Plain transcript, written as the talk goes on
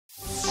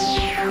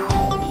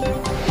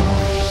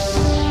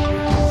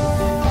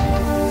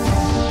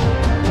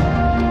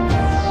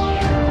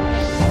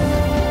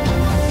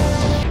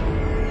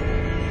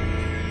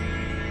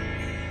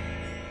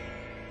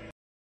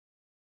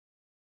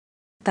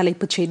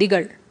தலைப்புச்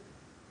செய்திகள்.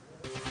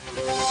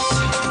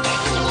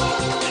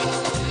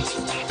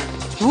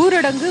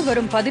 ஊரடங்கு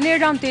வரும்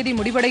 17ஆம் தேதி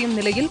முடிவடையும்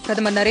நிலையில்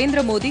பிரதமர்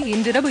நரேந்திர மோடி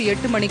இன்றிரவு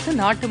 8 மணிக்கு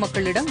நாட்டு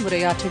மக்களிடம்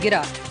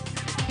உரையாற்றுகிறார்.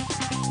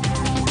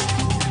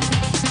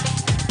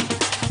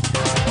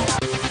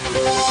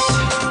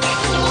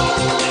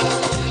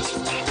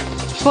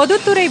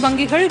 பொதுத்துறை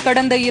வங்கிகள்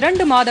கடந்த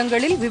 2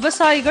 மாதங்களில்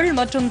விவசாயிகள்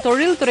மற்றும்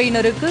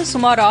தொழில்துறையினருக்கு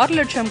சுமார் 6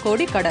 லட்சம்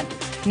கோடி கடன்.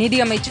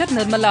 நிதியமைச்சர்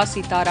நிர்மலா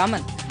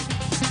சீதாராமன்.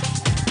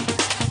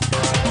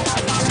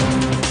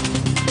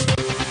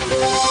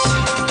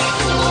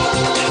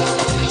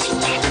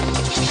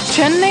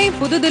 சென்னை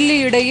புதுதில்லி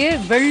இடையே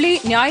வெள்ளி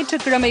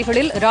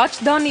ஞாயிற்றுக்கிழமைகளில்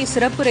ராஜ்தானி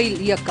சிறப்பு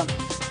ரயில் இயக்கம்.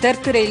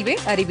 தெற்கு ரயில்வே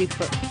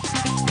அறிவிப்பு.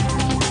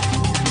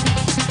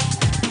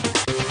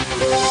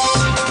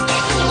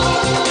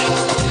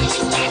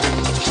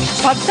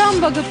 பத்தாம்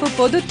வகுப்பு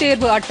பொதுத்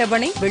தேர்வு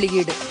அட்டவணை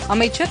வெளியீடு.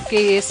 அமைச்சர்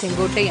KA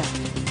செங்கோட்டையன்.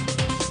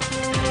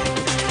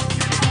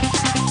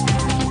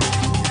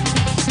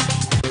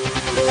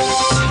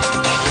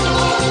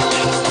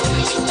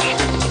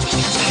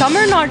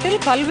 தமிழ்நாட்டில்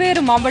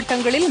பல்வேறு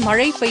மாவட்டங்களில்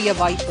மழை பெய்ய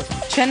வாய்ப்பு.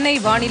 சென்னை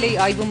வானிலை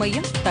ஆய்வு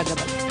மையம்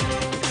தகவல்.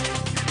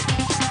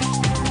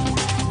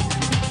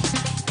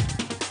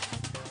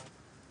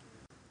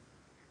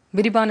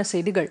 விரிவான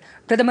செய்திகள்.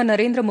 பிரதமர்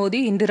நரேந்திர மோடி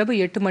இன்றிரவு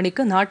 8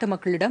 மணிக்கு நாட்டு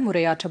மக்களிடம்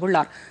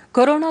உரையாற்றவுள்ளார்.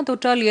 கொரோனா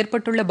தொற்றால்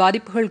ஏற்பட்டுள்ள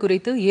பாதிப்புகள்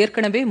குறித்து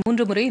ஏற்கனவே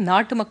 3 முறை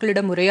நாட்டு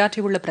மக்களிடம்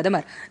உரையாற்றியுள்ள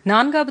பிரதமர்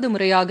 4வது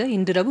முறையாக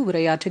இன்றிரவு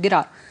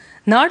உரையாற்றுகிறார்.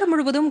 நாடு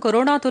முழுவதும்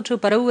கொரோனா தொற்று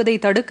பரவுவதை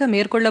தடுக்க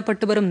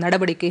மேற்கொள்ளப்பட்டு வரும்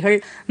நடவடிக்கைகள்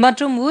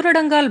மற்றும்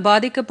ஊரடங்கால்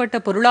பாதிக்கப்பட்ட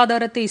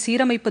பொருளாதாரத்தை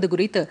சீரமைப்பது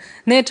குறித்து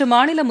நேற்று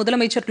மாநில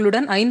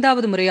முதலமைச்சர்களுடன்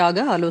 5வது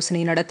முறையாக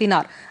ஆலோசனை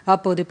நடத்தினார்.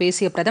 அப்போது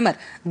பேசிய பிரதமர்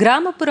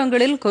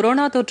கிராமப்புறங்களில்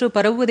கொரோனா தொற்று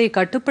பரவுவதை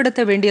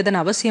கட்டுப்படுத்த வேண்டியதன்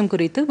அவசியம்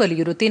குறித்து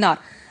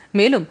வலியுறுத்தினார்.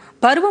 மேலும்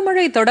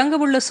பருவமழை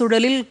தொடங்கவுள்ள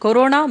சூழலில்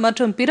கொரோனா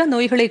மற்றும் பிற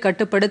நோய்களை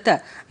கட்டுப்படுத்த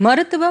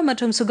மருத்துவ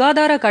மற்றும்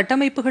சுகாதார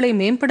கட்டமைப்புகளை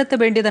மேம்படுத்த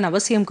வேண்டியதன்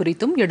அவசியம்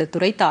குறித்தும்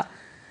எடுத்துரைத்தார்.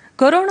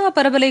 கொரோனா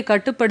பரவலை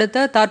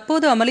கட்டுப்படுத்த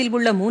தற்போது அமலில்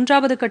உள்ள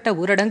 3வது கட்ட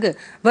ஊரடங்கு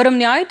வரும்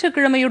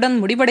ஞாயிற்றுக்கிழமையுடன்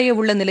முடிவடைய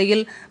உள்ள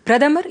நிலையில்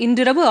பிரதமர்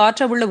இன்றிரவு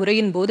ஆற்றவுள்ள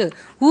உரையின் போது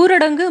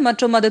ஊரடங்கு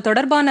மற்றும் அது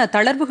தொடர்பான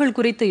தளர்வுகள்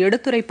குறித்து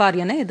எடுத்துரைப்பார்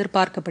என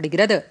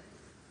எதிர்பார்க்கப்படுகிறது.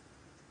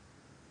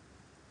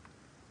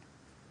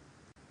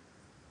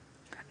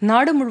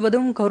 நாடு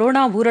முழுவதும்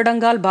கொரோனா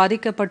ஊரடங்கால்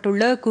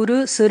பாதிக்கப்பட்டுள்ள குறு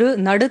சிறு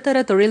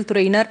நடுத்தர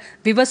தொழில்துறையினர்,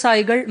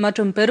 விவசாயிகள்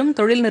மற்றும் பெரும்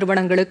தொழில்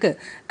நிறுவனங்களுக்கு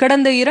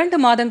கடந்த 2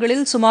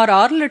 மாதங்களில் சுமார்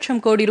 6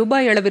 லட்சம் கோடி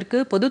ரூபாய் அளவிற்கு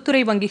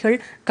பொதுத்துறை வங்கிகள்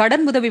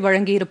கடன் உதவி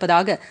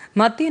வழங்கியிருப்பதாக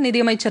மத்திய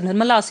நிதியமைச்சர்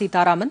நிர்மலா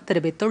சீதாராமன்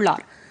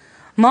தெரிவித்துள்ளார்.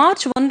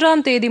 மார்ச்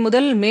 1ஆம் தேதி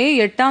முதல் மே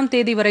 8ஆம்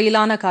தேதி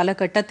வரையிலான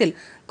காலகட்டத்தில்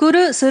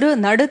குறு சிறு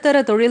நடுத்தர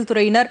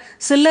தொழில்துறையினர்,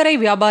 சில்லறை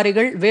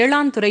வியாபாரிகள்,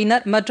 வேளாண்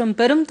துறையினர் மற்றும்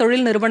பெரும்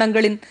தொழில்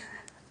நிறுவனங்களின்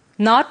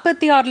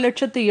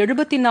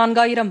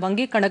 46,74,000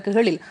 வங்கிக்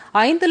கணக்குகளில்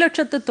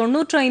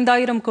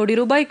 5,95,000 கோடி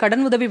ரூபாய்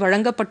கடன் உதவி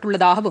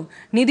வழங்கப்பட்டுள்ளதாகவும்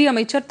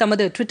நிதியமைச்சர்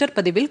தமது ட்விட்டர்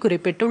பதிவில்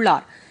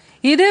குறிப்பிட்டுள்ளார்.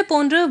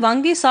 இதேபோன்று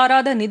வங்கி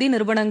சாராத நிதி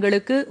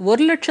நிறுவனங்களுக்கு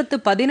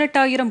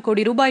 1,18,000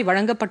 கோடி ரூபாய்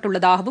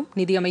வழங்கப்பட்டுள்ளதாகவும்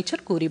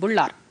நிதியமைச்சர்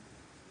கூறியுள்ளார்.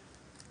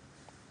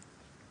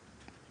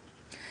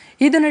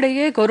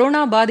 இதனிடையே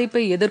கொரோனா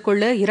பாதிப்பை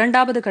எதிர்கொள்ள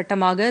 2வது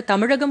கட்டமாக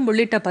தமிழகம்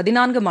உள்ளிட்ட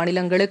 14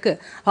 மாநிலங்களுக்கு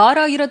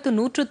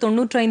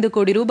 6,195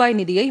 கோடி ரூபாய்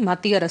நிதியை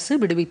மத்திய அரசு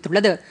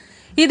விடுவித்துள்ளது.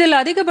 இதில்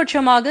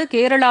அதிகபட்சமாக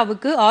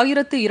கேரளாவுக்கு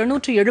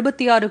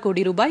 1,276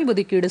 கோடி ரூபாய்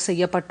ஒதுக்கீடு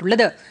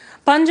செய்யப்பட்டுள்ளது.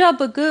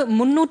 பஞ்சாபுக்கு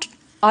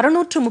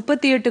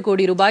 638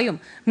 கோடி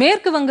ரூபாயும்,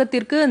 மேற்கு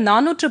வங்கத்திற்கு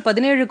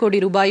 417 கோடி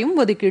ரூபாயும்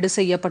ஒதுக்கீடு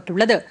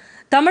செய்யப்பட்டுள்ளது.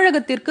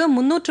 தமிழகத்திற்கு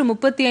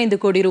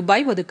 335 கோடி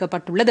ரூபாய்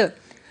ஒதுக்கப்பட்டுள்ளது.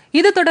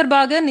 இது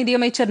தொடர்பாக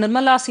நிதியமைச்சர்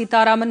நிர்மலா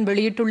சீதாராமன்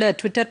வெளியிட்டுள்ள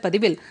ட்விட்டர்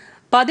பதிவில்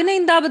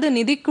 15வது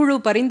நிதிக்குழு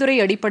பரிந்துரை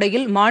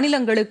அடிப்படையில்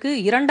மாநிலங்களுக்கு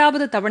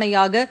 2வது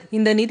தவணையாக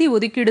இந்த நிதி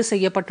ஒதுக்கீடு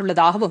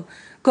செய்யப்பட்டுள்ளதாகவும்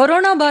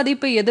கொரோனா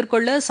பாதிப்பை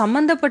எதிர்கொள்ள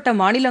சம்பந்தப்பட்ட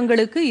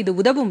மாநிலங்களுக்கு இது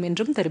உதவும்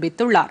என்றும்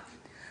தெரிவித்துள்ளார்.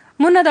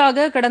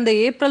 முன்னதாக கடந்த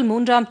ஏப்ரல்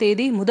 3ஆம்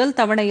தேதி முதல்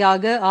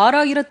தவணையாக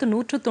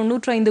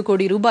 6,195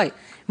 கோடி ரூபாய்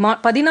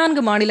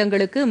 14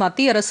 மாநிலங்களுக்கு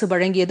மத்திய அரசு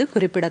வழங்கியது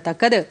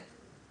குறிப்பிடத்தக்கது.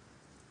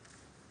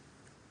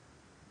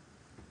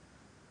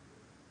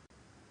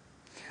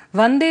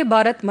 வந்தே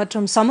பாரத்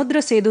மற்றும் சமுத்திர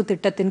சேது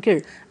திட்டத்தின்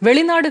கீழ்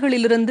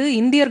வெளிநாடுகளிலிருந்து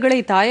இந்தியர்களை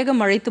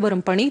தாயகம் அழைத்து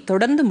வரும் பணி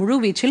தொடர்ந்து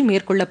முழுவீச்சில்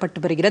மேற்கொள்ளப்பட்டு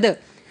வருகிறது.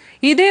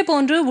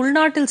 இதேபோன்று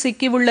உள்நாட்டில்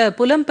சிக்கியுள்ள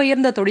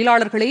புலம்பெயர்ந்த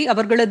தொழிலாளர்களை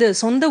அவர்களது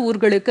சொந்த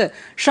ஊர்களுக்கு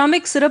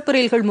ஷ்ரமிக் சிறப்பு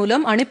ரயில்கள்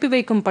மூலம் அனுப்பி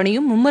வைக்கும்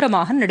பணியும்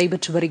மும்முரமாக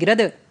நடைபெற்று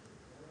வருகிறது.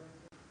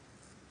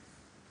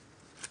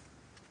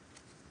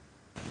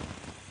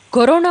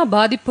 கொரோனா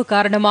பாதிப்பு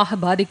காரணமாக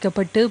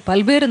பாதிக்கப்பட்டு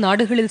பல்வேறு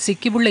நாடுகளில்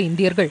சிக்கியுள்ள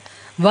இந்தியர்கள்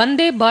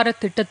வந்தே பாரத்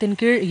திட்டத்தின்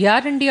கீழ்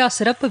ஏர் இண்டியா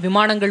சிறப்பு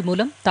விமானங்கள்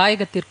மூலம்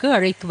தாயகத்திற்கு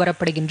அழைத்து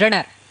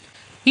வரப்படுகின்றனர்.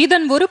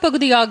 இதன் ஒரு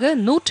பகுதியாக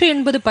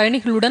 180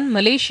 பயணிகளுடன்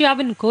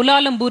மலேசியாவின்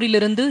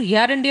கோலாலம்பூரிலிருந்து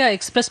ஏர் இண்டியா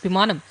எக்ஸ்பிரஸ்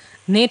விமானம்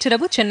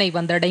நேற்றிரவு சென்னை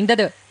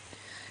வந்தடைந்தது.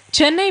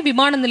 சென்னை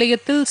விமான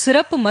நிலையத்தில்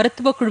சிறப்பு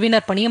மருத்துவ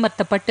குழுவினர்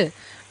பணியமர்த்தப்பட்டு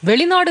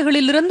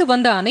வெளிநாடுகளிலிருந்து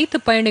வந்த அனைத்து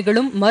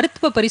பயணிகளும்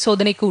மருத்துவ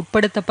பரிசோதனைக்கு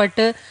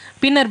உட்படுத்தப்பட்டு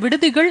பின்னர்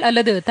விடுதிகள்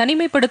அல்லது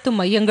தனிமைப்படுத்தும்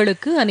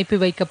மையங்களுக்கு அனுப்பி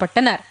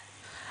வைக்கப்பட்டனர்.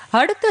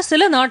 அடுத்த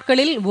சில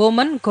நாட்களில்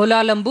Oman,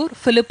 Kuala Lumpur,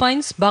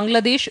 Philippines,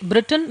 Bangladesh,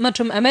 Britain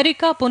மற்றும்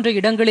அமெரிக்கா போன்ற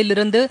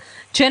இடங்களிலிருந்து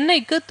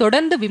சென்னைக்கு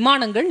தொடர்ந்து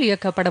விமானங்கள்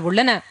இயக்கப்பட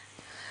உள்ளன.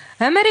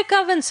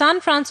 அமெரிக்காவின்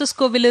சான்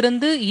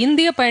பிரான்சிஸ்கோவிலிருந்து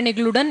இந்திய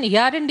பயணிகளுடன்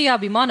ஏர் இந்தியா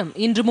விமானம்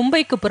இன்று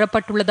மும்பைக்கு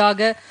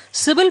புறப்பட்டுள்ளதாக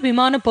சிவில்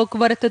விமான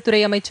போக்குவரத்து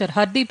துறை அமைச்சர்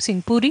ஹர்தீப்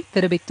சிங் பூரி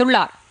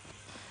தெரிவித்துள்ளார்.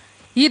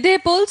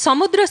 இதேபோல்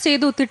சமுத்திர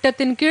சேது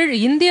திட்டத்தின் கீழ்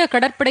இந்திய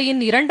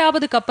கடற்படையின்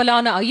 2வது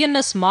கப்பலான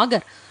INS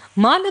மாகர்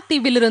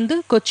மாலத்தீவிலிருந்து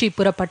கொச்சி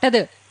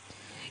புறப்பட்டது.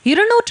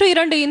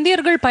 202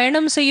 இந்தியர்கள்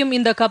பயணம் செய்யும்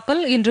இந்த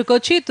கப்பல் இன்று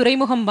கொச்சி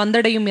துறைமுகம்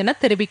வந்தடையும் என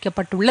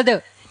தெரிவிக்கப்பட்டுள்ளது.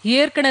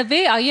 ஏற்கனவே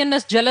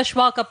INS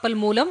ஜலஸ்வா கப்பல்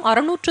மூலம்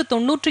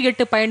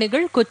 698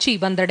 பயணிகள் கொச்சி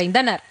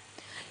வந்தடைந்தனர்.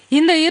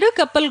 இந்த இரு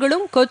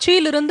கப்பல்களும்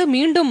கொச்சியிலிருந்து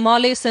மீண்டும்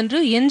மாலே சென்று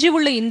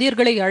எஞ்சியுள்ள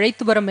இந்தியர்களை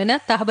அழைத்து வரும் என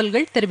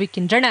தகவல்கள்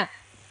தெரிவிக்கின்றன.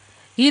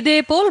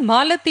 இதேபோல்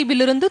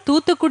மாலத்தீவிலிருந்து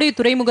தூத்துக்குடி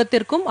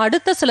துறைமுகத்திற்கும்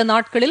அடுத்த சில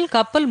நாட்களில்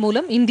கப்பல்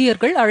மூலம்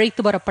இந்தியர்கள்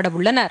அழைத்து வரப்பட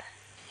உள்ளனர்.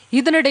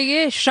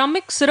 இதனிடையே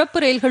ஷ்ரமிக் சிறப்பு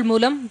ரயில்கள்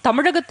மூலம்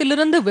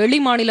தமிழகத்திலிருந்து வெளி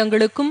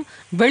மாநிலங்களுக்கும்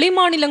வெளி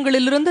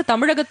மாநிலங்களிலிருந்து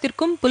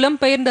தமிழகத்திற்கும்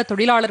புலம்பெயர்ந்த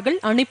தொழிலாளர்கள்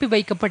அனுப்பி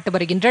வைக்கப்பட்டு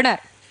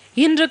வருகின்றனர்.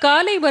 இன்று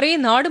காலை வரை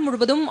நாடு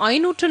முழுவதும்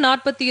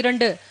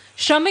 542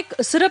 ஷ்ரமிக்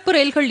சிறப்பு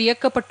ரயில்கள்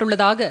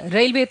இயக்கப்பட்டுள்ளதாக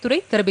ரயில்வே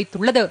துறை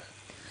தெரிவித்துள்ளது.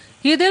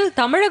 இதில்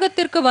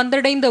தமிழகத்திற்கு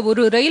வந்தடைந்த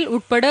ஒரு ரயில்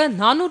உட்பட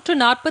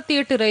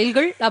 448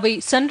 ரயில்கள் அவை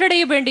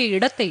சென்றடைய வேண்டிய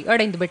இடத்தை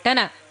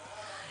அடைந்துவிட்டன.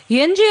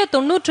 எஞ்சிய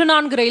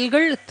 94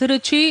 ரயில்கள்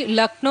திருச்சி,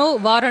 லக்னோ,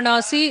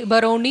 வாரணாசி,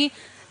 பரௌனி,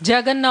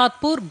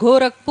 ஜெகநாத்பூர்,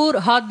 கோரக்பூர்,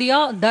 ஹாத்தியா,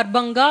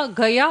 தர்பங்கா,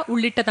 கயா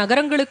உள்ளிட்ட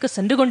நகரங்களுக்கு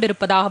சென்று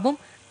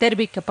கொண்டிருப்பதாகவும்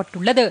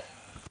தெரிவிக்கப்பட்டுள்ளது.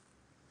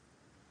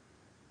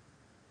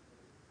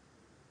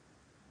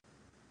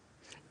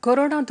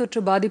 கொரோனா தொற்று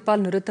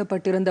பாதிப்பால்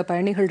நிறுத்தப்பட்டிருந்த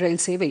பயணிகள்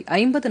ரயில் சேவை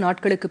 50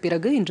 நாட்களுக்கு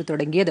பிறகு இன்று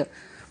தொடங்கியது.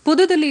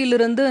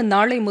 புதுதில்லியிலிருந்து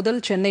நாளை முதல்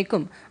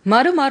சென்னைக்கும்,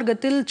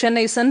 மறுமார்க்கத்தில்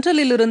சென்னை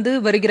சென்ட்ரலிலிருந்து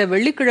வருகிற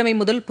வெள்ளிக்கிழமை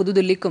முதல்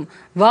புதுதில்லிக்கும்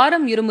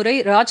வாரம் இருமுறை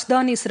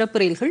ராஜ்தானி சிறப்பு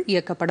ரயில்கள்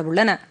இயக்கப்பட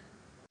உள்ளன.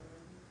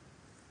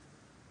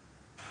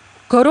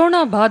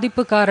 கொரோனா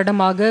பாதிப்பு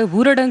காரணமாக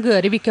ஊரடங்கு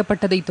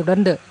அறிவிக்கப்பட்டதை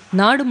தொடர்ந்து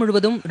நாடு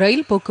முழுவதும்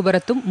ரயில்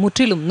போக்குவரத்தும்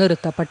முற்றிலும்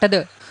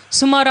நிறுத்தப்பட்டது.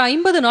 சுமார்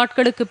 50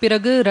 நாட்களுக்கு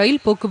பிறகு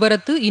ரயில்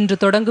போக்குவரத்து இன்று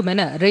தொடங்கும்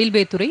என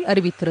ரயில்வே துறை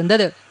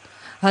அறிவித்திருந்தது.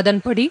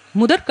 அதன்படி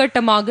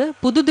முதற்கட்டமாக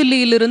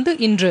புதுதில்லியிலிருந்து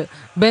இன்று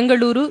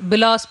பெங்களூரு,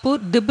 பிலாஸ்பூர்,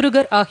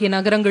 திப்ருகர் ஆகிய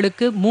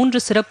நகரங்களுக்கு 3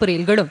 சிறப்பு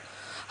ரயில்களும்,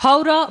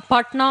 ஹவுரா,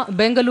 பாட்னா,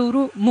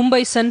 பெங்களூரு,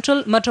 மும்பை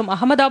சென்ட்ரல் மற்றும்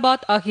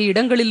அகமதாபாத் ஆகிய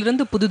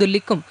இடங்களிலிருந்து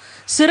புதுதில்லிக்கும்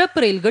சிறப்பு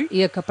ரயில்கள்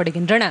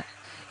இயக்கப்படுகின்றன.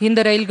 இந்த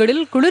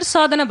ரயில்களில்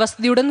குளிர்சாதன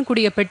வசதியுடன்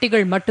கூடிய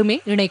பெட்டிகள் மட்டுமே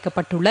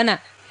இணைக்கப்பட்டுள்ளன.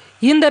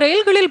 இந்த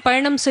ரயில்களில்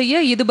பயணம் செய்ய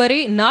இதுவரை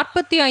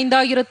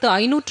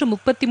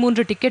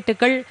 45,533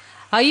 டிக்கெட்டுகள்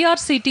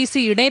IRCTC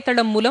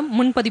இணையதளம் மூலம்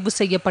முன்பதிவு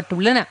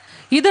செய்யப்பட்டுள்ளன.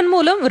 இதன்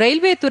மூலம்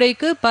ரயில்வே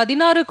துறைக்கு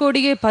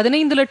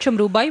 16,15,00,000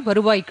 ரூபாய்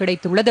வருவாய்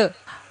கிடைத்துள்ளது.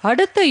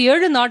 அடுத்த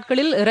 7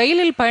 நாட்களில்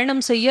ரயிலில்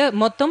பயணம் செய்ய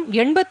மொத்தம்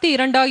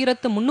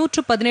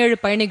 82,317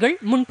 பயணிகள்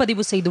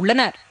முன்பதிவு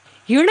செய்துள்ளனர்.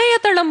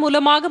 இணையதளம்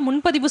மூலமாக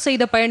முன்பதிவு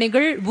செய்த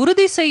பயணிகள்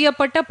உறுதி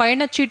செய்யப்பட்ட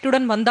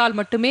பயணச்சீட்டுடன் வந்தால்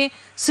மட்டுமே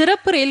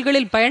சிறப்பு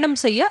ரயில்களில் பயணம்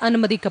செய்ய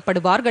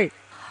அனுமதிக்கப்படுவார்கள்.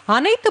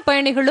 அனைத்து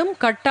பயணிகளும்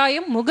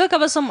கட்டாயம்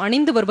முகக்கவசம்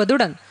அணிந்து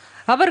வருவதுடன்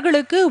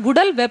அவர்களுக்கு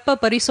உடல் வெப்ப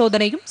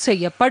பரிசோதனையும்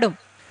செய்யப்படும்.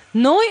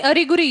 நோய்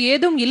அறிகுறி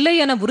ஏதும் இல்லை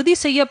என உறுதி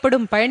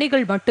செய்யப்படும்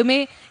பயணிகள் மட்டுமே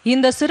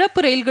இந்த சிறப்பு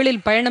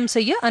ரயில்களில் பயணம்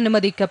செய்ய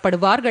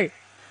அனுமதிக்கப்படுவார்கள்.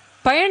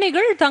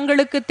 பயணிகள்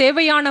தங்களுக்கு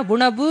தேவையான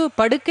உணவு,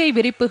 படுக்கை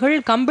விரிப்புகள்,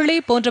 கம்பிளி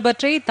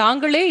போன்றவற்றை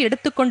தாங்களே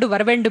எடுத்துக்கொண்டு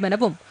வர வேண்டும்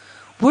எனவும்,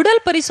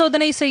 உடல்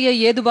பரிசோதனை செய்ய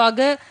ஏதுவாக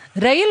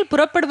ரயில்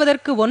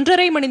புறப்படுவதற்கு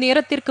 1.5 மணி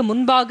நேரத்திற்கு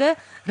முன்பாக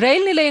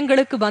ரயில்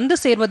நிலையங்களுக்கு வந்து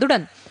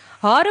சேர்வதுடன்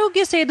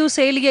ஆரோக்கிய சேது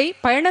செயலியை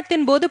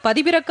பயணத்தின் போது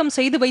பதிவிறக்கம்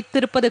செய்து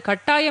வைத்திருப்பது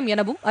கட்டாயம்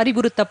எனவும்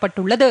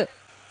அறிவுறுத்தப்பட்டுள்ளது.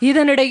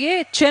 இதனிடையே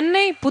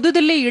சென்னை,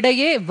 புதுதில்லி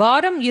இடையே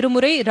வாரம்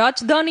இருமுறை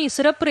ராஜ்தானி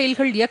சிறப்பு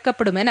ரயில்கள்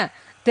இயக்கப்படும் என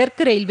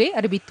தெற்கு ரயில்வே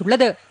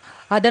அறிவித்துள்ளது.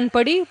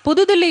 அதன்படி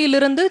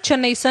புதுதில்லியிலிருந்து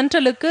சென்னை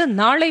சென்ட்ரலுக்கு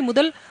நாளை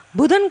முதல்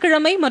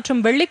புதன்கிழமை மற்றும்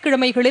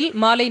வெள்ளிக்கிழமைகளில்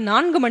மாலை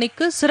 4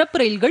 மணிக்கு சிறப்பு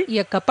ரயில்கள்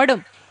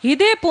இயக்கப்படும்.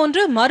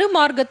 இதேபோன்று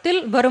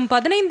மறுமார்க்கத்தில் வரும்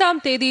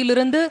 15ஆம்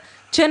தேதியிலிருந்து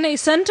சென்னை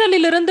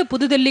சென்ட்ரலிலிருந்து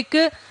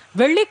புதுதில்லிக்கு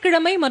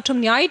வெள்ளிக்கிழமை மற்றும்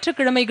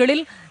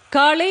ஞாயிற்றுக்கிழமைகளில்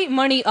காலை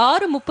மணி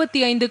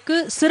 6:35க்கு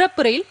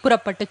சிறப்பு ரயில்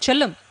புறப்பட்டு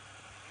செல்லும்.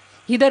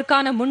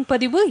 இதற்கான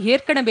முன்பதிவு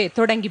ஏற்கனவே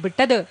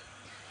தொடங்கிவிட்டது.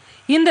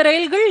 இந்த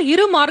ரயில்கள்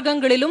இரு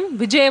மார்க்கங்களிலும்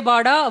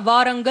விஜயவாடா,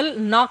 வாரங்கல்,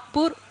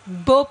 நாக்பூர்,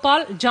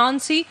 போபால்,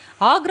 ஜான்சி,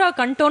 ஆக்ரா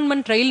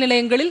கண்டோன்மெண்ட் ரயில்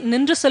நிலையங்களில்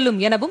நின்று செல்லும்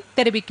எனவும்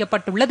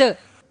தெரிவிக்கப்பட்டுள்ளது.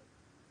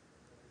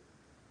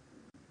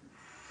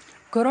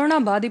 கொரோனா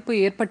பாதிப்பு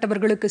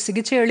ஏற்பட்டவர்களுக்கு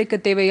சிகிச்சை அளிக்க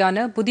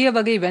தேவையான புதிய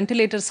வகை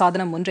வெண்டிலேட்டர்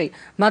சாதனம் ஒன்றை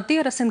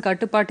மத்திய அரசின்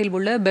கட்டுப்பாட்டில்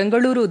உள்ள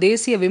பெங்களூரு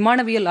தேசிய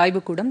விமானவியல்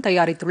ஆய்வுக்கூடம்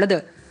தயாரித்துள்ளது.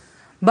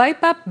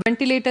 பைபாப்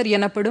வெண்டிலேட்டர்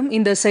எனப்படும்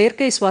இந்த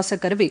செயற்கை சுவாச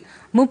கருவி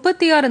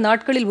 36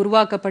 நாட்களில்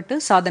உருவாக்கப்பட்டு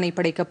சாதனை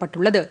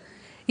படைக்கப்பட்டுள்ளது.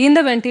 இந்த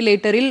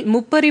வெண்டிலேட்டரில்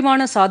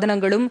முப்பரிமாண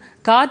சாதனங்களும்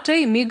காற்றை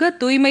மிக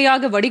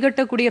தூய்மையாக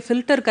வடிகட்டக்கூடிய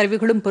ஃபில்டர்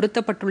கருவிகளும்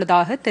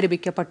பொருத்தப்பட்டுள்ளதாக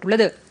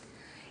தெரிவிக்கப்பட்டுள்ளது.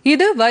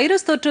 இது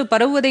வைரஸ் தொற்று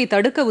பரவுவதை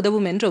தடுக்க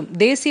உதவும் என்றும்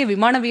தேசிய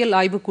விமானவியல்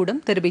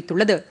ஆய்வுக்கூடம்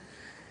தெரிவித்துள்ளது.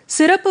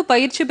 சிறப்பு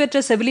பயிற்சி பெற்ற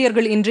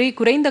செவிலியர்கள் இன்றி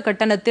குறைந்த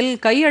கட்டணத்தில்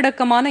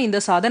கையடக்கமான இந்த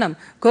சாதனம்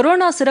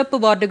கொரோனா சிறப்பு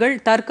வார்டுகள்,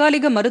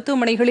 தற்காலிக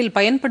மருத்துவமனைகளில்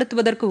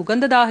பயன்படுத்துவதற்கு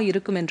உகந்ததாக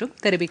இருக்கும் என்றும்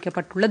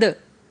தெரிவிக்கப்பட்டுள்ளது.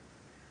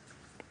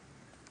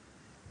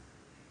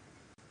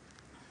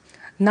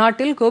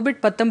 நாட்டில்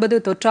கோவிட்-19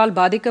 தொற்றால்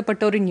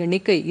பாதிக்கப்பட்டோரின்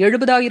எண்ணிக்கை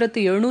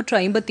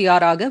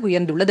 70,756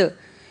 உயர்ந்துள்ளது.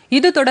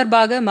 இது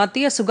தொடர்பாக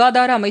மத்திய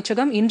சுகாதார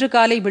அமைச்சகம் இன்று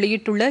காலை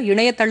வெளியிட்டுள்ள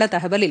இணையதள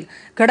தகவலில்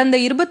கடந்த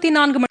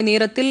 24 மணி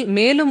நேரத்தில்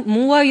மேலும்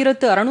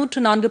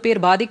 3,604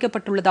 பேர்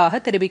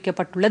பாதிக்கப்பட்டுள்ளதாக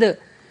தெரிவிக்கப்பட்டுள்ளது.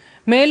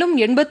 மேலும்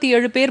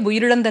 87 பேர்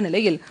உயிரிழந்த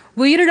நிலையில்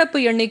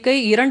உயிரிழப்பு எண்ணிக்கை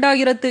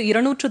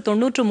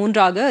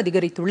 2,293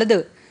 அதிகரித்துள்ளது.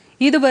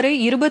 இதுவரை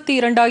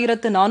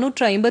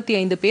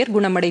 22,455 பேர்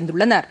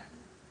குணமடைந்துள்ளனர்.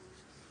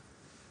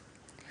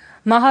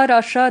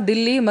 மகாராஷ்டிரா,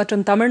 தில்லி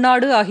மற்றும்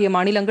தமிழ்நாடு ஆகிய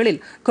மாநிலங்களில்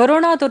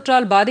கொரோனா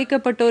தொற்றால்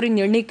பாதிக்கப்பட்டோரின்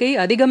எண்ணிக்கை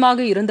அதிகமாக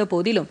இருந்த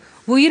போதிலும்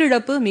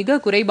உயிரிழப்பு மிக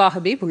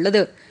குறைவாகவே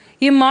உள்ளது.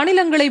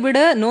 இம்மாநிலங்களை விட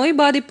நோய்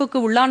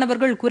பாதிப்புக்கு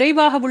உள்ளானவர்கள்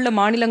குறைவாக உள்ள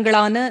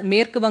மாநிலங்களான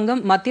மேற்கு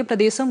வங்கம், மத்திய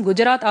பிரதேசம்,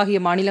 குஜராத் ஆகிய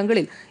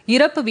மாநிலங்களில்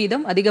இறப்பு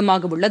வீதம்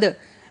அதிகமாக உள்ளது.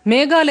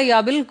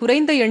 மேகாலயாவில்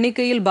குறைந்த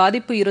எண்ணிக்கையில்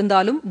பாதிப்பு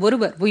இருந்தாலும்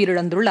ஒருவர்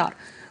உயிரிழந்துள்ளார்.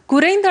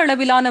 குறைந்த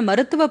அளவிலான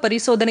மருத்துவ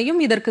பரிசோதனையும்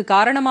இதற்கு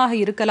காரணமாக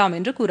இருக்கலாம்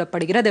என்று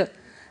கூறப்படுகிறது.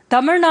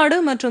 தமிழ்நாடு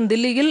மற்றும்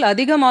தில்லியில்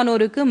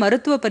அதிகமானோருக்கு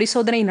மருத்துவ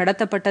பரிசோதனை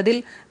நடத்தப்பட்டதில்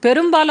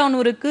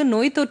பெரும்பாலானோருக்கு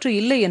நோய் தொற்று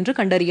இல்லை என்று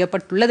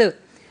கண்டறியப்பட்டுள்ளது.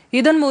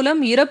 இதன்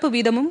மூலம் இறப்பு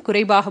வீதமும்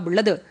குறைவாக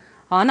உள்ளது.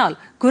 ஆனால்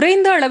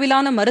குறைந்த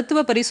அளவிலான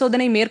மருத்துவ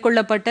பரிசோதனை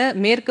மேற்கொள்ளப்பட்ட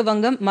மேற்கு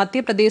வங்கம்,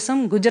 மத்திய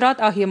பிரதேசம்,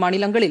 குஜராத் ஆகிய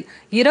மாநிலங்களில்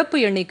இறப்பு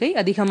எண்ணிக்கை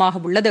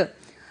அதிகமாக உள்ளது.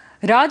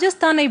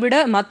 ராஜஸ்தானை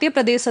விட மத்திய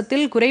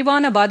பிரதேசத்தில்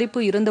குறைவான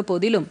பாதிப்பு இருந்த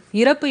போதிலும்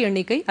இறப்பு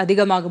எண்ணிக்கை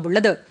அதிகமாக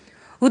உள்ளது.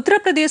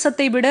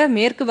 உத்தரப்பிரதேசத்தை விட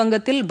மேற்கு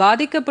வங்கத்தில்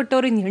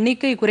பாதிக்கப்பட்டோரின்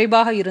எண்ணிக்கை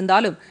குறைவாக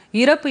இருந்தாலும்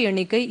இறப்பு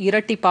எண்ணிக்கை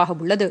இரட்டிப்பாக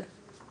உள்ளது.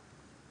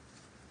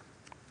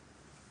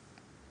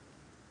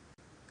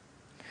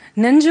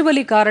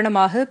 நெஞ்சுவலி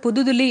காரணமாக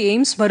புதுதில்லி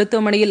எய்ம்ஸ்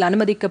மருத்துவமனையில்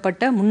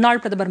அனுமதிக்கப்பட்ட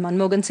முன்னாள் பிரதமர்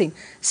மன்மோகன் சிங்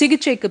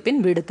சிகிச்சைக்கு பின்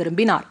வீடு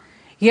திரும்பினார்.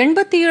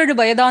 87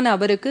 வயதான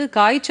அவருக்கு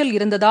காய்ச்சல்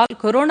இருந்ததால்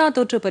கொரோனா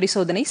தொற்று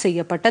பரிசோதனை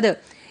செய்யப்பட்டது.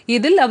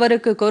 இதில்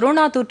அவருக்கு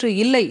கொரோனா தொற்று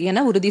இல்லை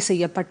என உறுதி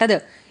செய்யப்பட்டது.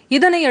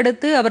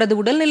 இதனையடுத்து அவரது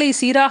உடல்நிலை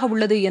சீராக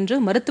உள்ளது என்று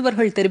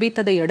மருத்துவர்கள்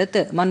தெரிவித்ததை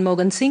அடுத்து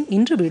மன்மோகன் சிங்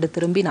இன்று வீடு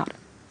திரும்பினார்.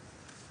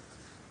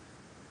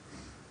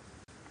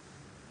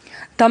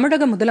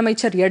 தமிழக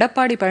முதலமைச்சர்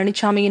எடப்பாடி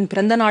பழனிசாமியின்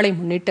பிறந்த நாளை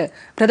முன்னிட்டு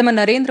பிரதமர்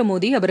நரேந்திர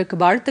மோடி அவருக்கு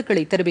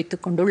வாழ்த்துக்களை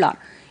தெரிவித்துக் கொண்டுள்ளார்.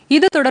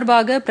 இது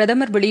தொடர்பாக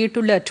பிரதமர்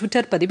வெளியிட்டுள்ள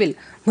ட்விட்டர் பதிவில்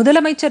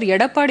முதலமைச்சர்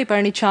எடப்பாடி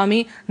பழனிசாமி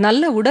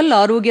நல்ல உடல்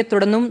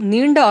ஆரோக்கியத்துடனும்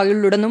நீண்ட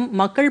ஆயுளுடனும்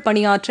மக்கள்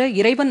பணியாற்ற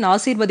இறைவன்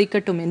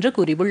ஆசீர்வதிக்கட்டும் என்று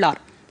கூறியுள்ளார்.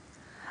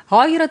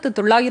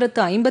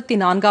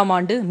 1954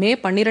 ஆண்டு மே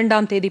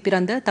 12ஆம் தேதி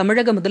பிறந்த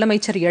தமிழக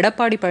முதலமைச்சர்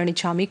எடப்பாடி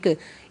பழனிசாமிக்கு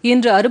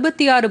இன்று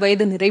 66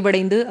 வயது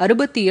நிறைவடைந்து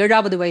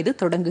 67வது வயது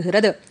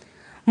தொடங்குகிறது.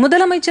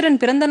 முதலமைச்சரின்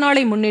பிறந்த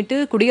நாளை முன்னிட்டு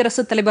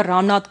குடியரசுத் தலைவர்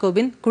ராம்நாத்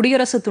கோவிந்த்,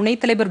 குடியரசு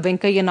துணைத் தலைவர்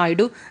வெங்கையா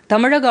நாயுடு,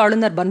 தமிழக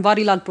ஆளுநர்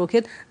பன்வாரிலால்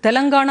புரோஹித்,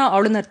 தெலங்கானா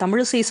ஆளுநர்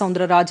தமிழிசை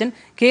சவுந்தரராஜன்,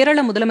 கேரள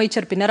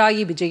முதலமைச்சர்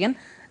பினராயி விஜயன்,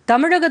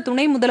 தமிழக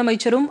துணை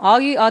முதலமைச்சரும்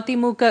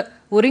அஇஅதிமுக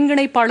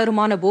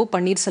ஒருங்கிணைப்பாளருமான ஓ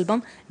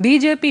பன்னீர்செல்வம்,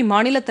 பிஜேபி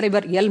மாநில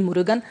தலைவர் எல்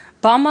முருகன்,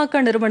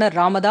 பாமக நிறுவனர்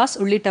ராமதாஸ்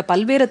உள்ளிட்ட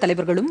பல்வேறு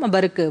தலைவர்களும்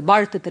அவருக்கு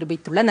வாழ்த்து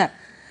தெரிவித்துள்ளனர்.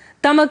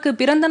 தமக்கு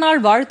பிறந்தநாள்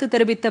வாழ்த்து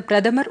தெரிவித்த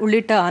பிரதமர்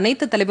உள்ளிட்ட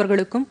அனைத்து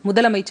தலைவர்களுக்கும்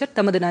முதலமைச்சர்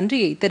தமது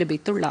நன்றியை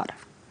தெரிவித்துள்ளார்.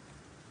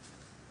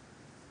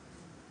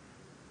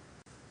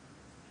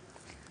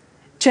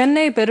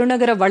 சென்னை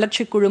பெருநகர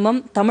வளர்ச்சிக் குழுமம்,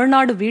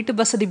 தமிழ்நாடு வீட்டு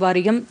வசதி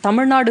வாரியம்,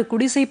 தமிழ்நாடு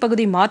குடிசை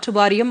பகுதி மாற்று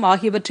வாரியம்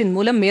ஆகியவற்றின்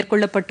மூலம்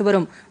மேற்கொள்ளப்பட்டு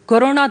வரும்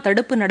கொரோனா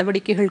தடுப்பு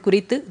நடவடிக்கைகள்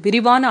குறித்து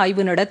விரிவான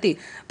ஆய்வு நடத்தி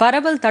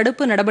பரவல்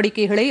தடுப்பு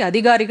நடவடிக்கைகளை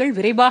அதிகாரிகள்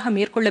விரைவாக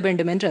மேற்கொள்ள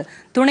வேண்டும் என்று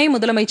துணை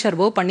முதலமைச்சர்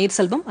ஓ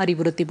பன்னீர்செல்வம்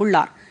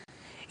அறிவுறுத்தியுள்ளார்.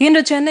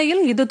 இன்று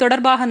சென்னையில் இது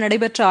தொடர்பாக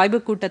நடைபெற்ற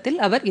ஆய்வுக் கூட்டத்தில்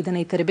அவர்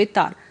இதனை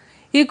தெரிவித்தார்.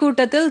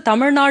 இக்கூட்டத்தில்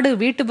தமிழ்நாடு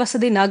வீட்டு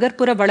வசதி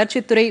நகர்ப்புற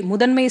வளர்ச்சித்துறை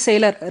முதன்மை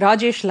செயலர்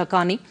ராஜேஷ்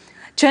லக்கானி,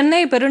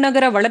 சென்னை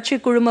பெருநகர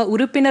வளர்ச்சிக் குழும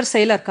உறுப்பினர்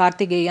செயலர்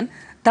கார்த்திகேயன்,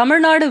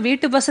 தமிழ்நாடு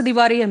வீட்டு வசதி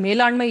வாரிய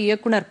மேலாண்மை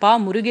இயக்குநர் ப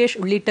முருகேஷ்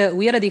உள்ளிட்ட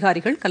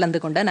உயரதிகாரிகள்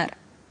கலந்து கொண்டனர்.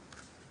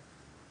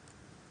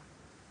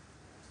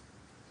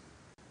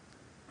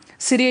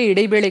 சிறிய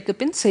இடைவேளைக்கு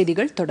பின்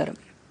செய்திகள் தொடரும்.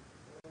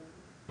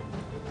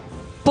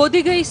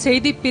 பொதிகை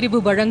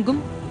செய்திப்பிரிவு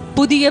வழங்கும்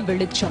புதிய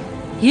வெளிச்சம்.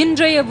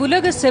 இன்றைய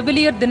உலக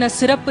செவிலியர் தின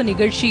சிறப்பு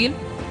நிகழ்ச்சியில்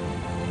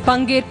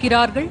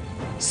பங்கேற்கிறார்கள்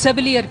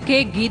செவிலியர் கே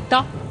கீதா,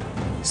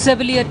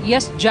 செவிலியர்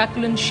எஸ்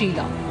ஜாக்லின்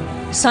ஷீலா.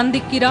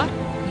 சந்திக்கிறார்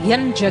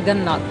என்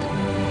ஜெகநாத்.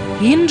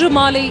 இன்று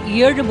மாலை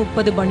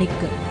 7:30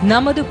 மணிக்கு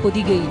நமது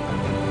பொதிகையில்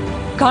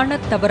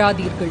காணத்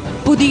தவறாதீர்கள்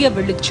புதிய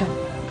வெளிச்சம்.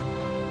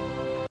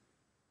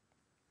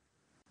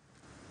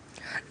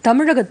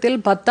 தமிழகத்தில்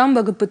 10ஆம்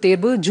வகுப்பு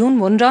தேர்வு ஜூன்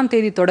 1ஆம்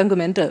தேதி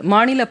தொடங்கும் என்று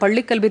மாநில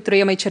பள்ளிக்கல்வித்துறை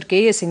அமைச்சர் கே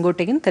ஏ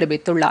செங்கோட்டையன்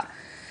தெரிவித்துள்ளார்.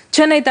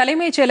 சென்னை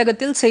தலைமைச்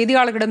செயலகத்தில்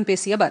செய்தியாளர்களிடம்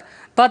பேசிய அவர்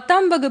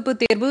 10ஆம் வகுப்பு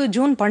தேர்வு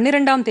ஜூன்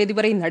 12ஆம் தேதி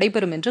வரை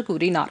நடைபெறும் என்று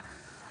கூறினார்.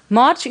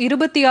 மார்ச்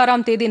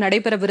 26ஆம் தேதி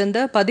நடைபெறவிருந்த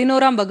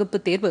 11ஆம் வகுப்பு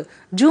தேர்வு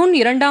ஜூன்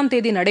 2ஆம்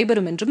தேதி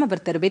நடைபெறும் என்றும்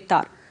அவர்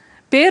தெரிவித்தார்.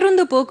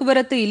 பேருந்து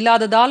போக்குவரத்து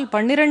இல்லாததால்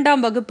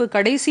 12ஆம் வகுப்பு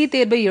கடைசி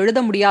தேர்வை எழுத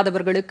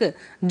முடியாதவர்களுக்கு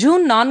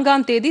ஜூன்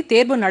 4ஆம் தேதி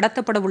தேர்வு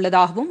நடத்தப்பட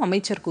உள்ளதாகவும்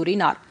அமைச்சர்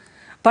கூறினார்.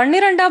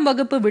 12ஆம்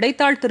வகுப்பு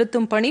விடைத்தாள்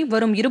திருத்தும் பணி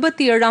வரும்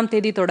 27ஆம்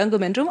தேதி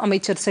தொடங்கும் என்றும்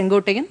அமைச்சர்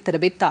செங்கோட்டையன்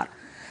தெரிவித்தார்.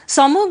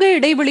 சமூக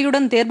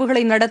இடைவெளியுடன்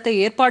தேர்வுகளை நடத்த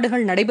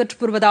ஏற்பாடுகள் நடைபெற்று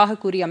வருவதாக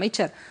கூறிய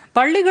அமைச்சர்,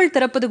 பள்ளிகள்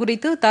திறப்பது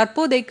குறித்து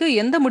தற்போதைக்கு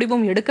எந்த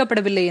முடிவும்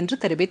எடுக்கப்படவில்லை என்று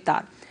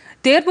தெரிவித்தார்.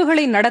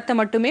 தேர்வுகளை நடத்த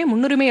மட்டுமே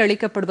முன்னுரிமை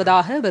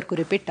அளிக்கப்படுவதாக அவர்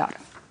குறிப்பிட்டார்.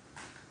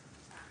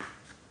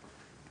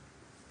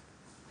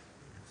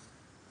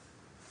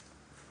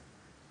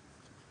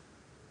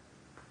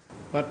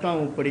 பத்தாம்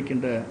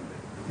படிக்கின்ற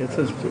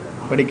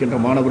படிக்கின்ற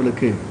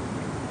மாணவர்களுக்கு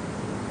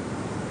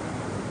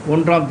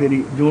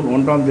ஜூன்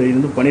 1ஆம்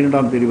தேதியிலிருந்து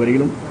 12ஆம் தேதி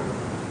வரையிலும்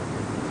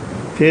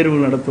தேர்வு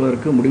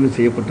நடத்துவதற்கு முடிவு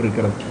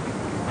செய்யப்பட்டிருக்கிறது.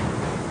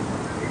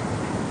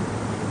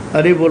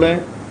 அதேபோல்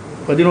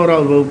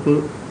 11ஆவது வகுப்பு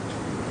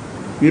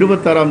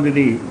 26ஆம்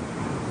தேதி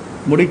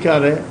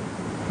முடிக்காத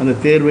அந்த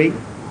தேர்வை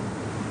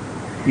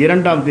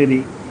 2ஆம்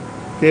தேதி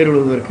தேர்வு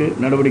எழுதுவதற்கு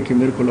நடவடிக்கை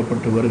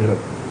மேற்கொள்ளப்பட்டு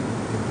வருகிறது.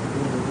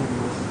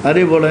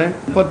 அதேபோல்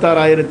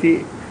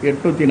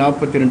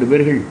 36,842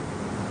 பேர்கள்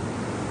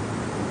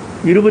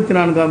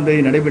 24ஆம்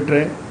தேதி நடைபெற்ற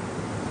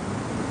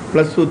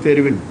 +2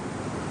 தேர்வில்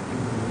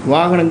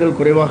வாகனங்கள்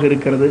குறைவாக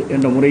இருக்கிறது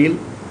என்ற முறையில்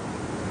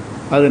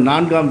அது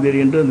 4ஆம்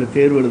தேதி என்று அந்த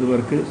தேர்வு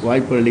எழுதுவதற்கு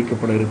வாய்ப்பு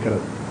அளிக்கப்பட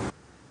இருக்கிறது.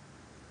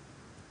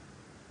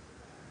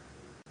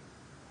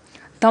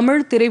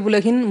 தமிழ்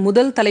திரையுலகின்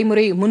முதல்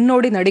தலைமுறை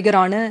முன்னோடி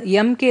நடிகரான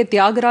M.K.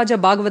 தியாகராஜ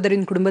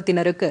பாகவதரின்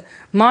குடும்பத்தினருக்கு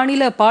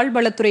மாநில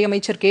பால்வளத்துறை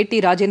அமைச்சர் KT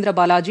ராஜேந்திர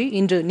பாலாஜி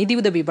இன்று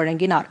நிதியுதவி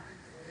வழங்கினார்.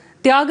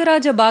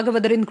 தியாகராஜ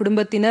பாகவதரின்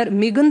குடும்பத்தினர்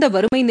மிகுந்த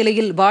வறுமை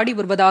நிலையில் வாடி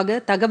வருவதாக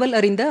தகவல்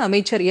அறிந்த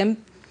அமைச்சர்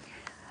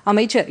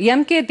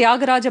M.K.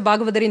 தியாகராஜ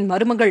பாகவதரின்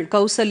மருமகள்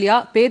கௌசல்யா,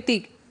 பேத்தி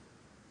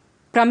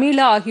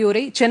பிரமீளா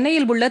ஆகியோரை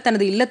சென்னையில் உள்ள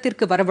தனது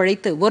இல்லத்திற்கு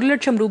வரவழைத்து 1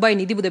 லட்சம் ரூபாய்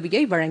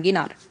நிதியுதவியை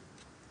வழங்கினார்.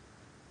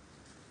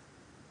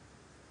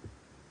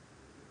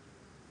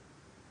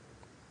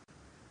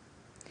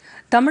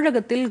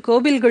 தமிழகத்தில்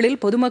கோவில்களில்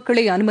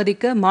பொதுமக்களை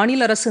அனுமதிக்க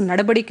மாநில அரசு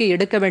நடவடிக்கை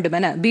எடுக்க வேண்டும்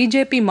என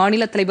பிஜேபி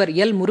மாநில தலைவர்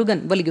L.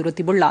 முருகன்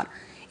வலியுறுத்தியுள்ளார்.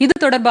 இது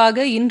தொடர்பாக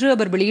இன்று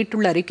அவர்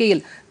வெளியிட்டுள்ள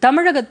அறிக்கையில்,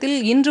 தமிழகத்தில்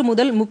இன்று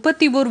முதல்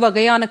 31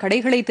 வகையான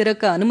கடைகளை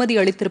திறக்க அனுமதி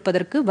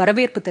அளித்திருப்பதற்கு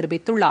வரவேற்பு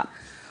தெரிவித்துள்ளார்.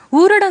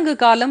 ஊரடங்கு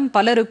காலம்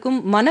பலருக்கும்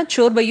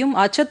மனச்சோர்வையும்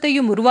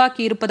அச்சத்தையும்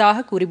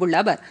உருவாக்கியிருப்பதாக கூறியுள்ள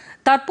அவர்,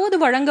 தற்போது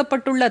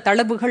வழங்கப்பட்டுள்ள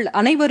தளர்வுகள்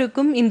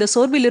அனைவருக்கும் இந்த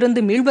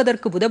சோர்விலிருந்து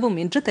மீள்வதற்கு உதவும்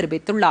என்று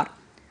தெரிவித்துள்ளார்.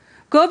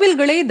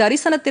 கோவில்களை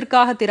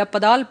தரிசனத்திற்காக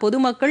திறப்பதால்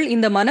பொதுமக்கள்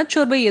இந்த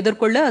மனச்சோர்வை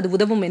எதிர்கொள்ள அது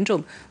உதவும்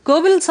என்றும்,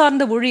 கோவில்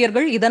சார்ந்த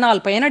ஊழியர்கள்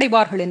இதனால்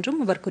பயனடைவார்கள் என்றும்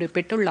அவர்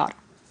குறிப்பிட்டுள்ளார்.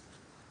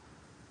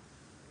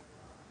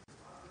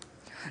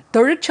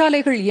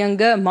 தொழிற்சாலைகள்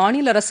இயங்க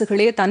மாநில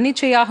அரசுகளே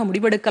தன்னிச்சையாக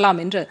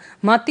முடிவெடுக்கலாம் என்று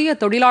மத்திய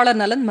தொழிலாளர்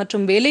நலன்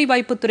மற்றும்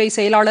வேலைவாய்ப்புத்துறை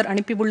செயலாளர்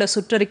அனுப்பியுள்ள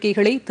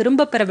சுற்றறிக்கைகளை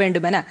திரும்பப் பெற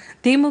வேண்டும் என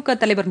திமுக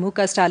தலைவர்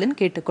மு.க. ஸ்டாலின்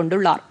கேட்டுக்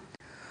கொண்டுள்ளார்.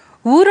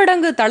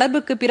 ஊரடங்கு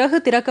தளர்வுக்கு பிறகு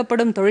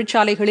திறக்கப்படும்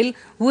தொழிற்சாலைகளில்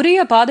உரிய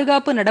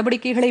பாதுகாப்பு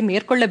நடவடிக்கைகளை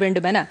மேற்கொள்ள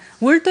வேண்டும் என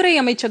உள்துறை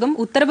அமைச்சகம்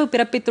உத்தரவு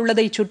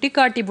பிறப்பித்துள்ளதை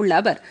சுட்டிக்காட்டியுள்ள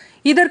அவர்,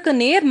 இதற்கு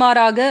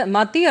நேர்மாறாக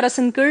மத்திய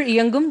அரசின் கீழ்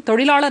இயங்கும்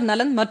தொழிலாளர்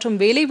நலன் மற்றும்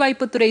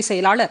வேலைவாய்ப்புத்துறை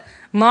செயலாளர்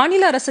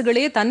மாநில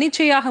அரசுகளே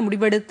தன்னிச்சையாக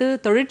முடிவெடுத்து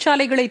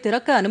தொழிற்சாலைகளை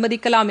திறக்க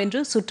அனுமதிக்கலாம்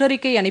என்று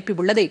சுற்றறிக்கை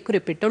அனுப்பியுள்ளதை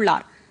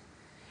குறிப்பிட்டுள்ளார்.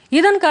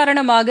 இதன்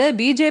காரணமாக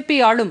பிஜேபி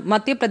ஆளும்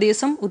மத்திய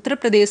பிரதேசம்,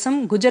 உத்தரப்பிரதேசம்,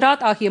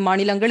 குஜராத் ஆகிய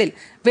மாநிலங்களில்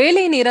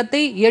வேலை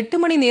நேரத்தை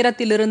 8 மணி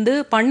நேரத்திலிருந்து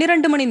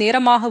 12 மணி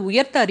நேரமாக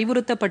உயர்த்த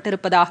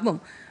அறிவுறுத்தப்பட்டிருப்பதாகவும்,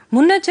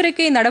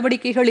 முன்னெச்சரிக்கை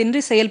நடவடிக்கைகள்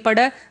இன்றி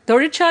செயல்பட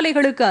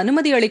தொழிற்சாலைகளுக்கு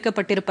அனுமதி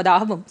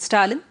அளிக்கப்பட்டிருப்பதாகவும்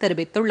ஸ்டாலின்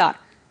தெரிவித்துள்ளார்.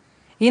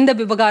 இந்த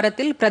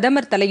விவகாரத்தில்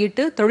பிரதமர்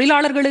தலையிட்டு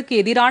தொழிலாளர்களுக்கு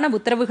எதிரான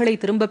உத்தரவுகளை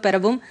திரும்பப்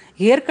பெறவும்,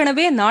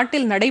 ஏற்கனவே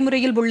நாட்டில்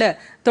நடைமுறையில் உள்ள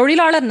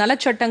தொழிலாளர்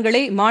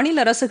நலச்சட்டங்களை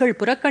மாநில அரசுகள்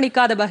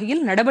புறக்கணிக்காத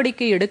வகையில்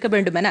நடவடிக்கை எடுக்க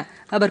வேண்டும் என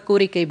அவர்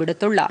கோரிக்கை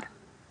விடுத்துள்ளார்.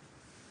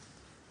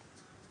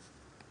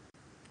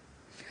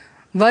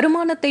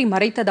 வருமானத்தை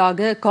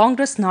மறைத்ததாக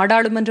காங்கிரஸ்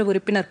நாடாளுமன்ற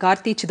உறுப்பினர்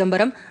கார்த்தி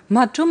சிதம்பரம்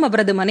மற்றும்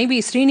அவரது மனைவி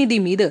ஸ்ரீநிதி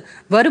மீது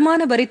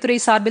வருமான வரித்துறை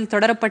சார்பில்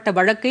தொடரப்பட்ட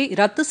வழக்கை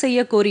ரத்து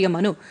செய்ய கோரிய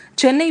மனு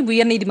சென்னை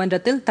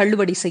உயர்நீதிமன்றத்தில்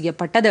தள்ளுபடி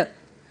செய்யப்பட்டது.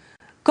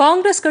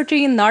 காங்கிரஸ்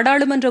கட்சியின்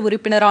நாடாளுமன்ற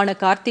உறுப்பினரான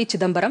கார்த்தி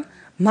சிதம்பரம்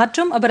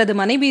மற்றும் அவரது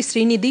மனைவி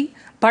ஸ்ரீநிதி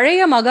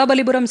பழைய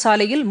மகாபலிபுரம்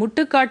சாலையில்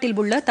முட்டுக்காட்டில்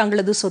உள்ள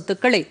தங்களது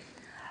சொத்துக்களை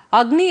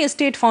அக்னி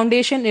எஸ்டேட்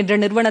ஃபவுண்டேஷன் என்ற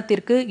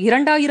நிறுவனத்திற்கு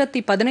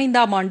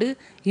 2015ஆம் ஆண்டு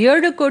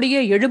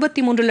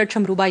 7,73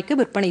 லட்சம் ரூபாய்க்கு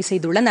விற்பனை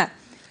செய்துள்ளனர்.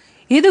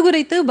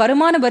 இதுகுறித்து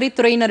வருமான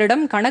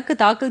வரித்துறையினரிடம் கணக்கு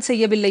தாக்கல்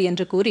செய்யவில்லை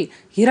என்று கூறி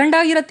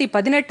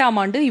 2018ஆம்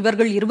ஆண்டு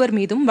இவர்கள் இருவர்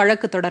மீதும்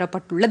வழக்கு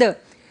தொடரப்பட்டுள்ளது.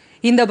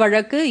 இந்த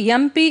வழக்கு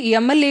MP,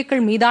 MLAக்கள்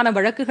மீதான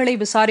வழக்குகளை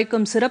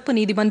விசாரிக்கும் சிறப்பு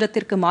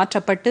நீதிமன்றத்திற்கு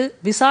மாற்றப்பட்டு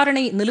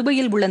விசாரணை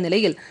நிலுவையில் உள்ள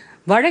நிலையில்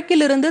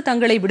வழக்கிலிருந்து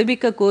தங்களை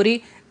விடுவிக்க கோரி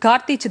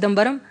கார்த்தி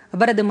சிதம்பரம்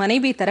அவரது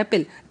மனைவி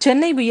தரப்பில்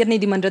சென்னை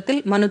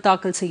உயர்நீதிமன்றத்தில் மனு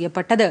தாக்கல்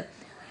செய்யப்பட்டது.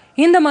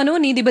 இந்த மனு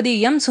நீதிபதி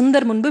M.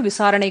 சுந்தர் முன்பு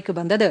விசாரணைக்கு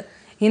வந்தது.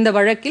 இந்த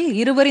வழக்கில்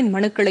இருவரின்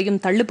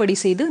மனுக்களையும் தள்ளுபடி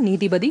செய்து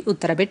நீதிபதி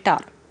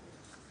உத்தரவிட்டார்.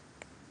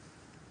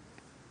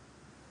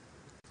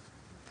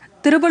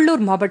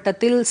 திருவள்ளூர்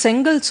மாவட்டத்தில்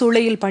செங்கல்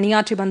சூளையில்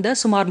பணியாற்றி வந்த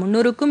சுமார்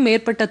 300க்கும்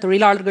மேற்பட்ட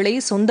தொழிலாளர்களை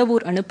சொந்த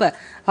ஊர் அனுப்ப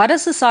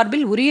அரசு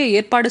சார்பில் உரிய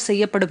ஏற்பாடு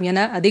செய்யப்படும்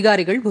என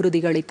அதிகாரிகள்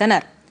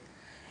உறுதியளித்தனர்.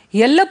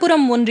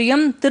 எல்லப்புரம்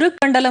ஒன்றியம்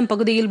திருக்கண்டலம்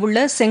பகுதியில்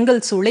உள்ள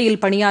செங்கல் சூளையில்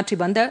பணியாற்றி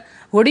வந்த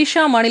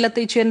ஒடிஷா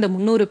மாநிலத்தைச் சேர்ந்த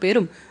 300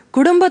 பேரும்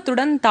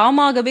குடும்பத்துடன்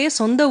தாமாகவே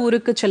சொந்த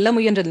ஊருக்கு செல்ல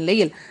முயன்ற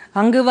நிலையில்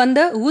அங்கு வந்த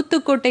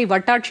ஊத்துக்கோட்டை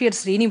வட்டாட்சியர்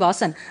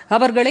ஸ்ரீனிவாசன்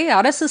அவர்களை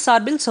அரசு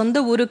சார்பில்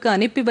சொந்த ஊருக்கு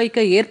அனுப்பி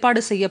வைக்க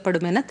ஏற்பாடு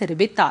செய்யப்படும் என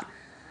தெரிவித்தார்.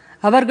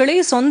 அவர்களை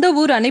சொந்த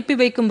ஊர் அனுப்பி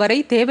வைக்கும் வரை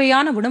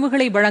தேவையான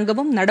உணவுகளை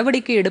வழங்கவும்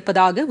நடவடிக்கை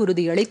எடுப்பதாக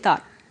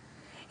உறுதியளித்தார்.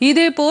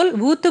 இதேபோல்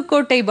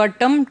ஊத்துக்கோட்டை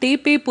வட்டம்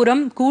டிபி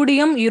புரம்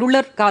கூடியம்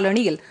இருளர்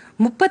காலனியில்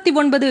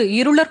 39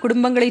 இருளர்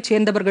குடும்பங்களைச்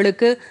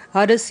சேர்ந்தவர்களுக்கு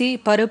அரிசி,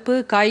 பருப்பு,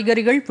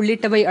 காய்கறிகள்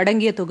உள்ளிட்டவை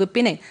அடங்கிய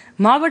தொகுப்பினை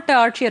மாவட்ட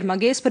ஆட்சியர்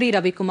மகேஸ்வரி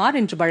ரவிக்குமார்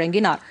இன்று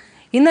வழங்கினார்.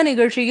 இந்த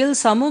நிகழ்ச்சியில்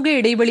சமூக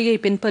இடைவெளியை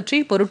பின்பற்றி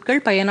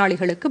பொருட்கள்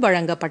பயனாளிகளுக்கு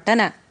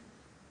வழங்கப்பட்டன.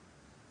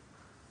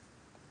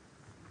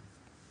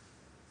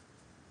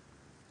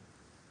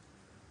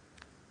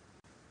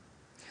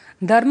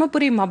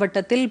 தருமபுரி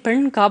மாவட்டத்தில்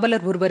பெண்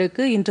காவலர்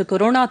ஒருவருக்கு இன்று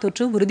கொரோனா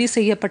தொற்று உறுதி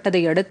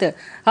செய்யப்பட்டதை அடுத்து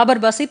அவர்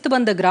வசித்து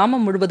வந்த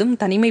கிராமம் முழுவதும்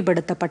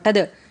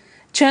தனிமைப்படுத்தப்பட்டது.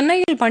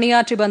 சென்னையில்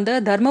பணியாற்றி வந்த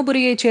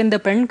தருமபுரியைச் சேர்ந்த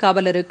பெண்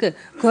காவலருக்கு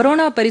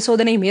கொரோனா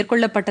பரிசோதனை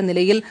மேற்கொள்ளப்பட்ட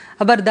நிலையில்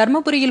அவர்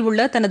தருமபுரியில்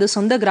உள்ள தனது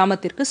சொந்த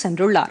கிராமத்திற்கு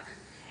சென்றுள்ளார்.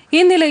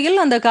 இந்நிலையில்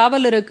அந்த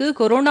காவலருக்கு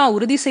கொரோனா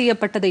உறுதி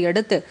செய்யப்பட்டதை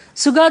அடுத்து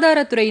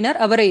சுகாதாரத்துறையினர்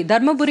அவரை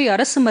தருமபுரி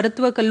அரசு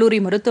மருத்துவக் கல்லூரி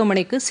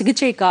மருத்துவமனைக்கு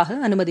சிகிச்சைக்காக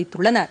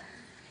அனுமதித்துள்ளனர்.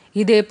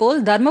 இதேபோல்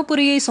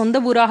தர்மபுரியை சொந்த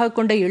ஊராக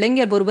கொண்ட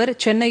இளைஞர் ஒருவர்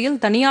சென்னையில்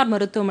தனியார்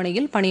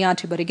மருத்துவமனையில்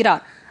பணியாற்றி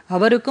வருகிறார்.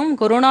 அவருக்கும்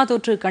கொரோனா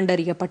தொற்று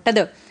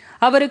கண்டறியப்பட்டது.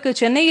 அவருக்கு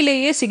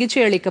சென்னையிலேயே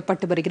சிகிச்சை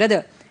அளிக்கப்பட்டு வருகிறது.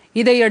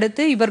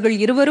 இதையடுத்து இவர்கள்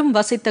இருவரும்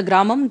வசித்த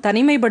கிராமம்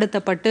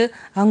தனிமைப்படுத்தப்பட்டு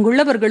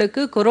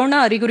அங்குள்ளவர்களுக்கு கொரோனா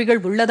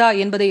அறிகுறிகள் உள்ளதா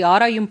என்பதை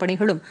ஆராயும்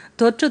பணிகளும்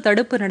தொற்று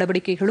தடுப்பு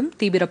நடவடிக்கைகளும்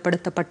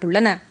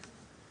தீவிரப்படுத்தப்பட்டுள்ளன.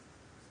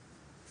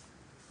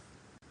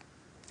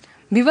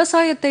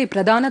 விவசாயத்தை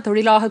பிரதான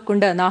தொழிலாக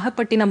கொண்ட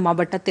நாகப்பட்டினம்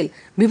மாவட்டத்தில்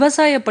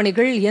விவசாய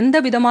பணிகள்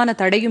எந்தவிதமான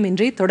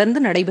தடையுமின்றி தொடர்ந்து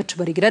நடைபெற்று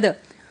வருகிறது.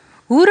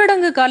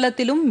 ஊரடங்கு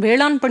காலத்திலும்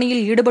வேளாண்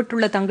பணியில்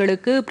ஈடுபட்டுள்ள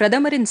தங்களுக்கு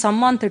பிரதமரின்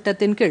சம்மான்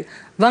திட்டத்தின் கீழ்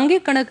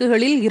வங்கிக்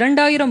கணக்குகளில்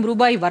 2000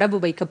 ரூபாய் வரவு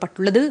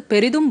வைக்கப்பட்டுள்ளது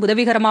பெரிதும்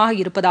உதவிகரமாக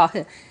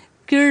இருப்பதாக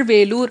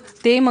கீழ்வேலூர்,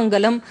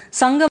 தேமங்கலம்,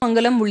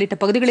 சங்கமங்கலம் உள்ளிட்ட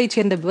பகுதிகளைச்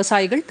சேர்ந்த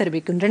விவசாயிகள்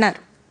தெரிவிக்கின்றனர்.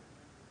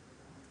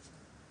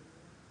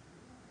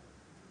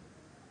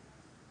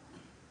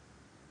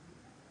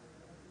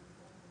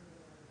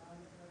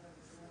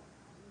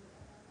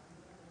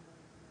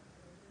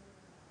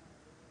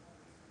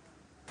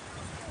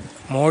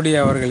 மோடி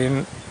அவர்களின்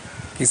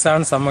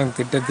கிசான் சம்மான்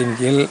திட்டத்தின்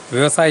கீழ்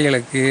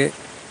விவசாயிகளுக்கு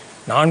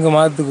 4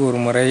 மாதத்துக்கு ஒரு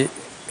முறை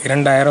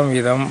 2000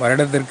 வீதம்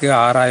வருடத்திற்கு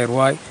 6000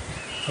 ரூபாய்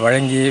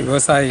வழங்கி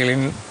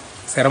விவசாயிகளின்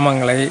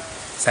சிரமங்களை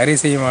சரி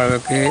செய்யும்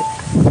அளவுக்கு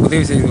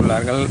உதவி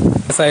செய்துள்ளார்கள்.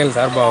 விவசாயிகள்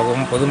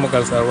சார்பாகவும்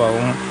பொதுமக்கள்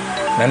சார்பாகவும்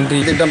நன்றி.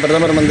 திட்டம்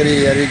பிரதமர் மந்திரி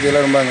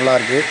அறிவிக்கையில் ரொம்ப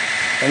நல்லாயிருக்கு.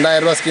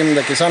 2000 ரூபா ஸ்கீம்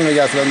இந்த கிசான்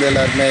விகாஸில் வந்து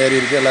எல்லாருமே ஏறி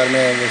இருக்குது.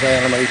 எல்லாருமே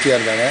விவசாயிகள் மகிழ்ச்சியாக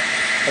இருக்காங்க.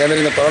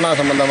 அதேமாதிரி இந்த கொரோனா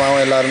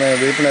சம்பந்தமாகவும் எல்லாருமே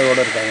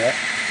விழிப்புணர்வோடு இருக்காங்க.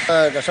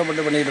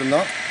 கஷ்டப்பட்டு பண்ணிகிட்டு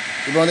இருந்தோம்.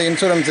 இப்போ வந்து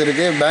இன்சூரன்ஸ்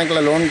இருக்குது,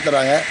 பேங்க்கில் லோன்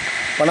தராங்க.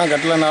 பணம்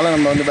கட்டலைனாலும்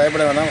நம்ம வந்து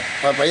பயப்பட வேணாம்.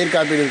 பயிர்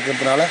காப்பீடு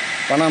இருக்கிறதுனால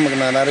பணம் நமக்கு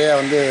நிறையா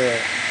வந்து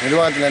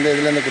நிர்வாகத்துலேருந்து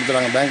இதுலேருந்து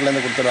கொடுத்துறாங்க,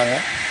 பேங்க்லேருந்து கொடுத்துட்றாங்க.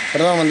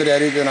 பிரதம மந்திரி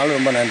அறிவித்ததுனால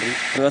ரொம்ப நன்றி.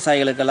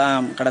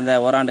 விவசாயிகளுக்கெல்லாம் கடந்த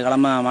ஓராண்டு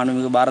காலமாக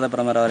மாண்புமிகு பாரத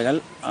பிரதமர்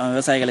அவர்கள்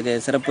விவசாயிகளுக்கு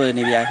சிறப்பு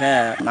நிதியாக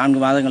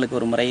 4 மாதங்களுக்கு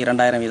ஒரு முறை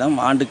 2000 வீதம்,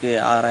 ஆண்டுக்கு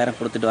 6000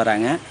 கொடுத்துட்டு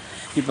வராங்க.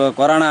 இப்போ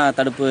கொரோனா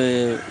தடுப்பு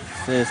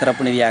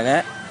சிறப்பு நிதியாக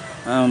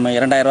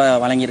 2000 ரூபா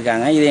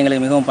வழங்கியிருக்காங்க. இது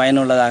எங்களுக்கு மிகவும்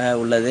பயனுள்ளதாக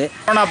உள்ளது.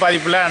 கொரோனா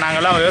பாதிப்பில்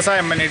நாங்கள்லாம்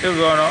விவசாயம் பண்ணிட்டு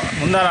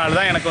முந்தா நாள்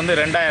தான் எனக்கு வந்து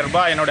 2000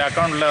 ரூபாய் என்னுடைய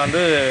அக்கௌண்ட்டில்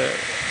வந்து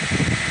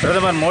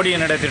பிரதமர் மோடி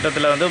என்னுடைய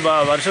திட்டத்தில் வந்து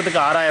வருஷத்துக்கு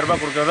 6000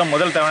 ரூபாய் கொடுக்குறத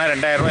முதல் தவணை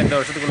 2000 ரூபாய் இந்த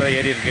வருஷத்துக்குள்ளே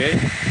ஏறி இருக்குது.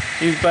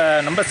 இப்போ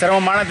ரொம்ப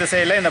சிரமமான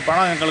திசையில் இந்த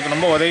பணம் எங்களுக்கு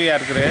ரொம்ப உதவியாக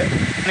இருக்குது.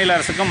 மாநில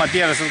அரசுக்கும்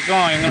மத்திய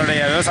அரசுக்கும் எங்களுடைய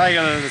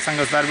விவசாயிகள்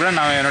சங்க சார்பில்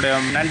நான் என்னுடைய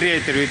நன்றியை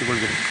தெரிவித்துக்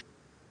கொள்கிறேன்.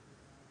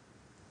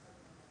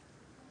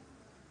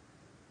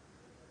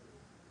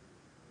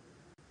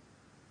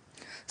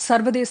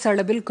 சர்வதேச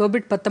அளவில்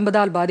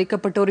கோவிட்-19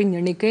 பாதிக்கப்பட்டோரின்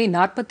எண்ணிக்கை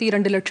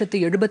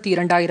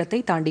 42,72,000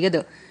 தாண்டியது.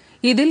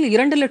 இதில்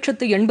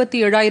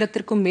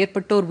 2,87,000க்கும்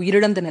மேற்பட்டோர்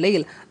உயிரிழந்த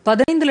நிலையில்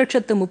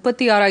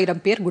 15,36,000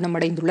 பேர்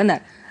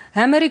குணமடைந்துள்ளனர்.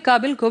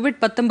 அமெரிக்காவில்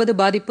கோவிட்-19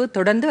 பாதிப்பு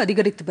தொடர்ந்து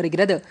அதிகரித்து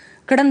வருகிறது.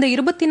 கடந்த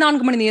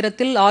 24 மணி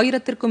நேரத்தில்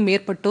 1000க்கும்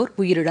மேற்பட்டோர்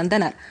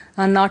உயிரிழந்தனர்.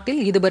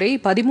 அந்நாட்டில் இதுவரை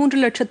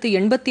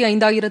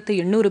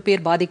 13,85,800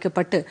 பேர்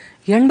பாதிக்கப்பட்டு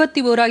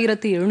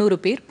 81,700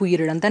 பேர்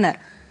உயிரிழந்தனர்.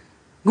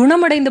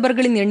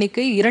 குணமடைந்தவர்களின்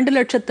எண்ணிக்கை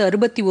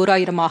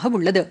 2,61,000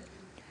 உள்ளது.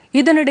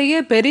 இதனிடையே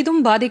பெரிதும்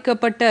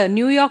பாதிக்கப்பட்ட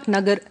நியூயார்க்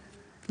நகர்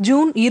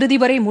ஜூன் இறுதி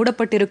வரை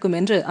மூடப்பட்டிருக்கும்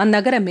என்று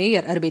அந்நகர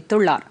மேயர்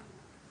அறிவித்துள்ளார்.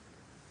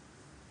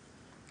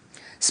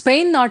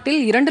 ஸ்பெயின்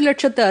நாட்டில்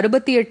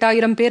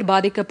 2,68,000 பேர்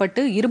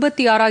பாதிக்கப்பட்டு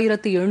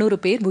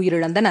 26,700 பேர்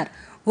உயிரிழந்தனர்.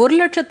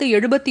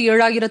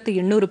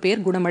 1,77,800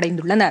 பேர்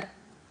குணமடைந்துள்ளனர்.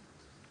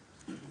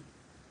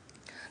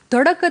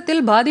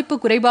 தொடக்கத்தில் பாதிப்பு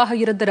குறைவாக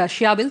இருந்த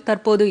ரஷ்யாவில்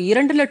தற்போது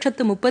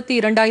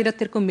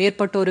 2,32,200க்கும்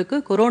மேற்பட்டோருக்கு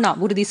கொரோனா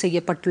உறுதி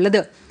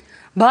செய்யப்பட்டுள்ளது.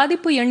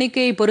 பாதிப்பு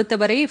எண்ணிக்கையை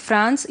பொறுத்தவரை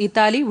பிரான்ஸ்,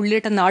 இத்தாலி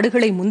உள்ளிட்ட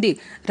நாடுகளை முந்தி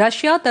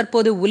ரஷ்யா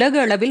தற்போது உலக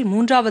அளவில்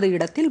 3வது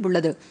இடத்தில்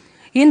உள்ளது.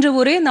 இன்று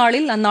ஒரே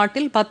நாளில்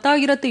அந்நாட்டில்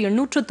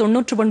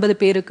 10,899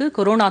 பேருக்கு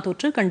கொரோனா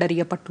தொற்று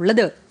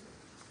கண்டறியப்பட்டுள்ளது.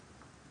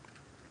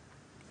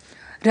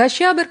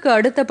 ரஷ்யாவிற்கு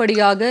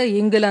அடுத்தபடியாக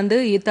இங்கிலாந்து,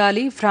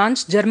 இத்தாலி,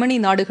 பிரான்ஸ், ஜெர்மனி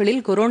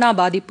நாடுகளில் கொரோனா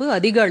பாதிப்பு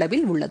அதிக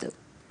அளவில் உள்ளது.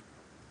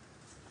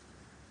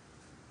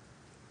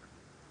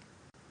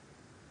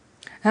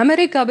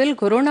 அமெரிக்காவில்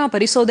கொரோனா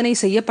பரிசோதனை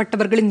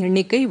செய்யப்பட்டவர்களின்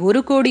எண்ணிக்கை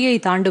 1 கோடியை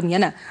தாண்டும்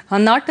என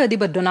அந்நாட்டு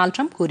அதிபர் டொனால்டு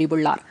ட்ரம்ப்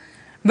கூறியுள்ளார்.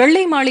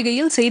 வெள்ளை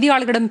மாளிகையில்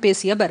செய்தியாளர்களிடம்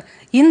பேசிய அவர்,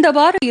 இந்த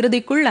வார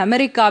இறுதிக்குள்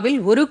அமெரிக்காவில்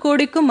 1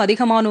 கோடிக்கும்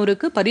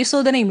அதிகமானோருக்கு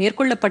பரிசோதனை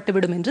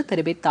மேற்கொள்ளப்பட்டுவிடும் என்று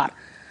தெரிவித்தார்.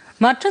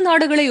 மற்ற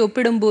நாடுகளை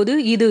ஒப்பிடும்போது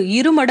இது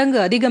 2 மடங்கு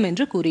அதிகம்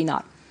என்று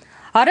கூறினார்.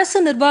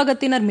 அரசு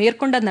நிர்வாகத்தினர்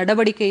மேற்கொண்ட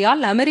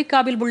நடவடிக்கையால்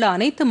அமெரிக்காவில் உள்ள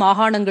அனைத்து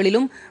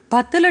மாகாணங்களிலும்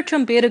 10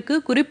 லட்சம் பேருக்கு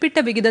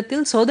குறிப்பிட்ட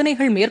விகிதத்தில்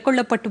சோதனைகள்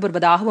மேற்கொள்ளப்பட்டு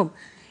வருவதாகவும்,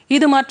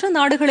 இது மற்ற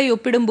நாடுகளை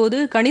ஒப்பிடும்போது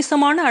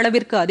கணிசமான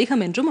அளவிற்கு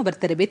அதிகம் என்றும் அவர்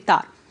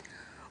தெரிவித்தார்.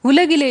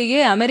 உலகிலேயே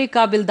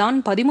அமெரிக்காவில்தான்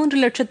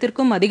 13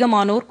 லட்சத்திற்கும்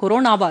அதிகமானோர்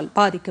கொரோனாவால்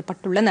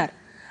பாதிக்கப்பட்டுள்ளனர்.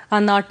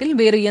 அந்நாட்டில்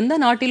வேறு எந்த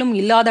நாட்டிலும்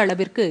இல்லாத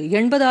அளவிற்கு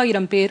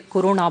 80,000 பேர்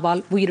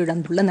கொரோனாவால்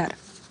உயிரிழந்துள்ளனர்.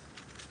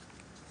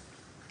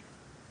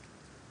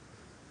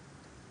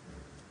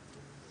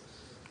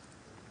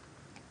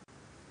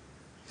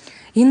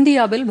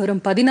 இந்தியாவில்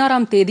வரும்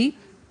 16ஆம் தேதி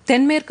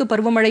தென்மேற்கு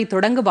பருவமழை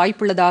தொடங்க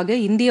வாய்ப்புள்ளதாக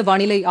இந்திய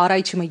வானிலை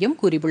ஆராய்ச்சி மையம்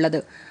கூறியுள்ளது.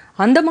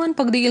 அந்தமான்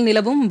பகுதியில்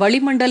நிலவும்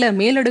வளிமண்டல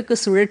மேலடுக்கு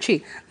சுழற்சி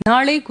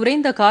நாளை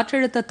குறைந்த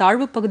காற்றழுத்த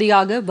தாழ்வு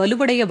பகுதியாக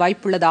வலுவடைய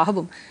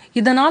வாய்ப்புள்ளதாகவும்,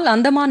 இதனால்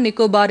அந்தமான்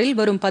நிக்கோபாரில்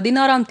வரும்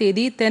 16ஆம்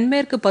தேதி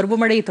தென்மேற்கு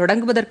பருவமழை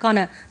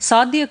தொடங்குவதற்கான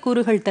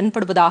சாத்தியக்கூறுகள்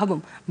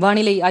தென்படுவதாகவும்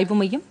வானிலை ஆய்வு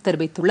மையம்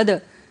தெரிவித்துள்ளது.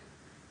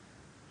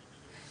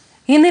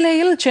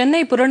 இந்நிலையில் சென்னை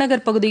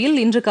புறநகர் பகுதியில்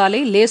இன்று காலை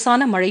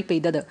லேசான மழை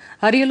பெய்தது.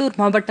 அரியலூர்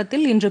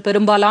மாவட்டத்தில் இன்று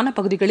பெரும்பாலான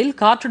பகுதிகளில்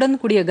காற்றுடன்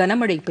கூடிய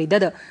கனமழை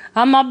பெய்தது.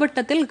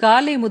 அம்மாவட்டத்தில்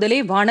காலை முதலே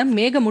வானம்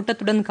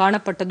மேகமூட்டத்துடன்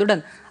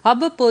காணப்பட்டதுடன்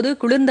அவ்வப்போது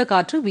குளிர்ந்த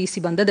காற்று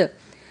வீசி வந்தது.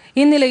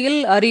 இந்நிலையில்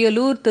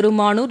அரியலூர்,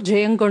 திருமானூர்,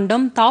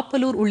 ஜெயங்கொண்டம்,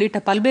 தாப்பலூர்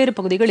உள்ளிட்ட பல்வேறு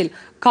பகுதிகளில்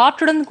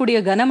காற்றுடன் கூடிய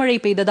கனமழை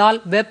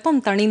பெய்ததால்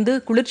வெப்பம் தணிந்து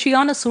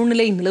குளிர்ச்சியான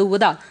சூழ்நிலை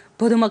நிலவுவதால்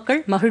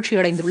பொதுமக்கள்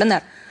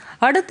மகிழ்ச்சியடைந்துள்ளனர்.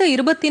 அடுத்த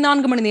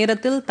 24 மணி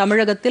நேரத்தில்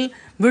தமிழகத்தில்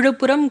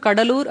விழுப்புரம்,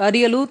 கடலூர்,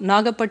 அரியலூர்,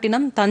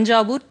 நாகப்பட்டினம்,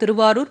 தஞ்சாவூர்,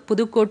 திருவாரூர்,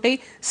 புதுக்கோட்டை,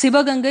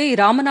 சிவகங்கை,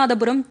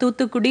 ராமநாதபுரம்,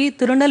 தூத்துக்குடி,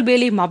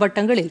 திருநெல்வேலி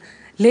மாவட்டங்களில்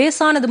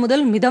லேசானது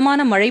முதல்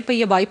மிதமான மழை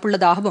பெய்ய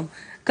வாய்ப்புள்ளதாகவும்,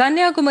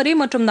 கன்னியாகுமரி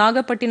மற்றும்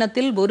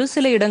நாகப்பட்டினத்தில் ஒரு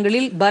சில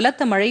இடங்களில்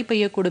பலத்த மழை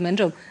பெய்யக்கூடும்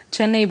என்றும்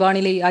சென்னை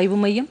வானிலை ஆய்வு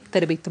மையம்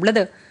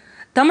தெரிவித்துள்ளது.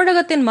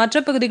 தமிழகத்தின்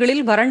மற்ற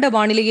பகுதிகளில் வறண்ட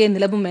வானிலையே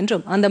நிலவும்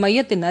என்றும் அந்த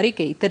மையத்தின்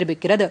அறிக்கை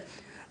தெரிவிக்கிறது.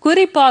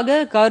 குறிப்பாக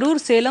கரூர்,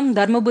 சேலம்,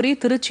 தருமபுரி,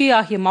 திருச்சி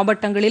ஆகிய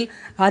மாவட்டங்களில்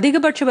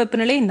அதிகபட்ச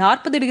வெப்பநிலை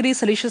 40 டிகிரி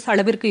செல்சியஸ்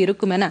அளவிற்கு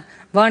இருக்கும் என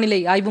வானிலை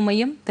ஆய்வு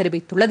மையம்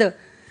தெரிவித்துள்ளது.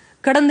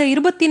 கடந்த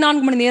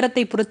 24 மணி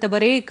நேரத்தை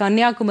பொறுத்தவரை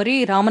கன்னியாகுமரி,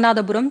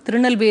 ராமநாதபுரம்,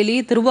 திருநெல்வேலி,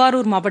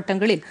 திருவாரூர்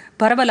மாவட்டங்களில்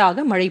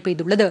பரவலாக மழை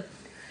பெய்துள்ளது.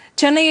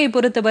 சென்னையை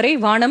பொறுத்தவரை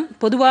வானம்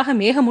பொதுவாக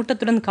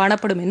மேகமூட்டத்துடன்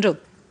காணப்படும் என்றும்,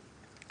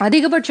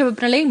 அதிகபட்ச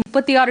வெப்பநிலை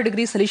 36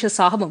 டிகிரி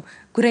செல்சியஸாகவும்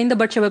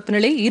குறைந்தபட்ச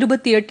வெப்பநிலை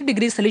 28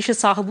 டிகிரி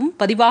செல்சியஸாகவும்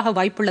பதிவாக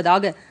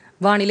வாய்ப்புள்ளதாக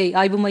வானிலை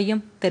ஆய்வு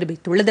மையம்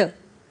தெரிவித்துள்ளது.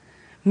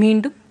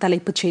 மீண்டும்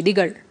தலைப்புச்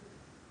செய்திகள்.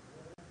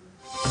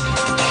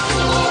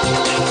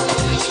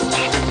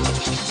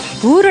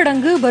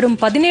 ஊரடங்கு வரும்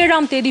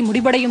 17ஆம் தேதி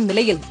முடிவடையும்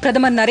நிலையில்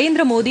பிரதமர்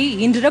நரேந்திர மோடி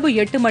இன்றிரவு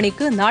 8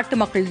 மணிக்கு நாட்டு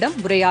மக்களிடம்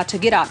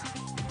உரையாற்றுகிறார்.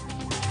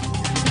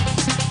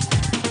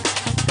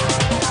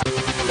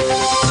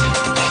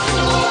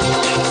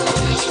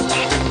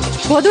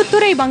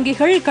 பொதுத்துறை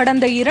வங்கிகள்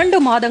கடந்த 2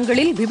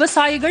 மாதங்களில்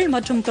விவசாயிகள்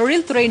மற்றும்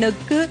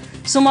தொழில்துறையினருக்கு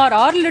சுமார்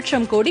 6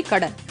 லட்சம் கோடி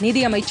கடன்.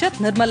 நிதியமைச்சர்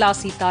நிர்மலா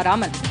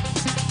சீதாராமன்.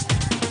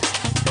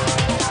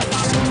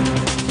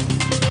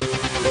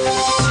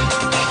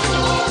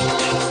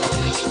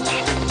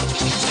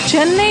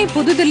 சென்னை,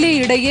 புதுதில்லி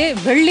இடையே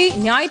வெள்ளி,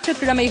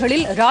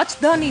 ஞாயிற்றுக்கிழமைகளில்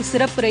ராஜ்தானி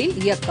சிறப்பு ரயில்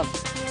இயக்கம்.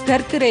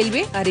 தெற்கு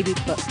ரயில்வே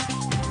அறிவிப்பு.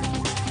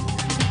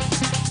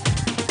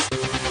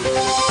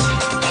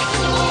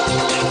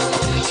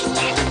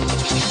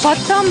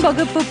 பத்தாம்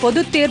வகுப்பு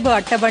பொதுத் தேர்வு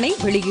அட்டவணை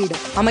வெளியீடு.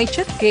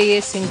 அமைச்சர் KA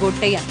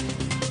செங்கோட்டையன்.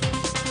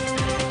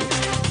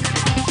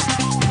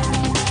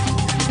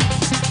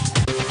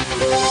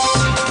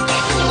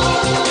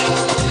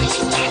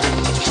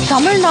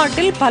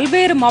 தமிழ்நாட்டில்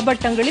பல்வேறு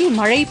மாவட்டங்களில்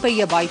மழை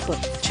பெய்ய வாய்ப்பு.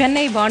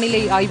 சென்னை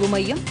வானிலை ஆய்வு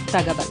மையம்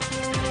தகவல்.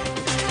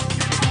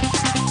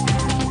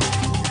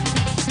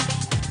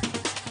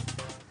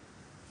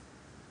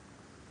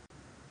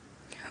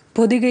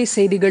 பொதிகை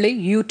செய்திகளை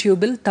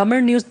யூடியூபில்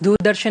தமிழ் நியூஸ்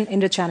தூர்தர்ஷன்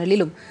என்ற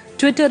சேனலிலும்,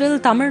 ட்விட்டரில்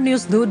Tamil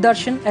news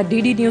Doordarshan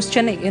 @DD news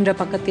Chennai என்ற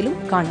பக்கத்திலும்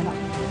காணலாம்.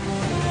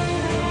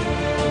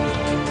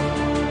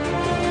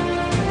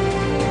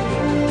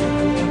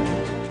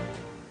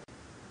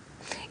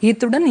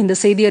 இத்துடன் இந்த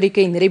செய்தி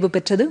அறிக்கை நிறைவு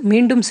பெற்றது.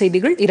 மீண்டும்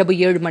செய்திகள் இரவு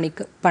 7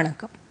 மணிக்கு.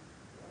 வணக்கம்.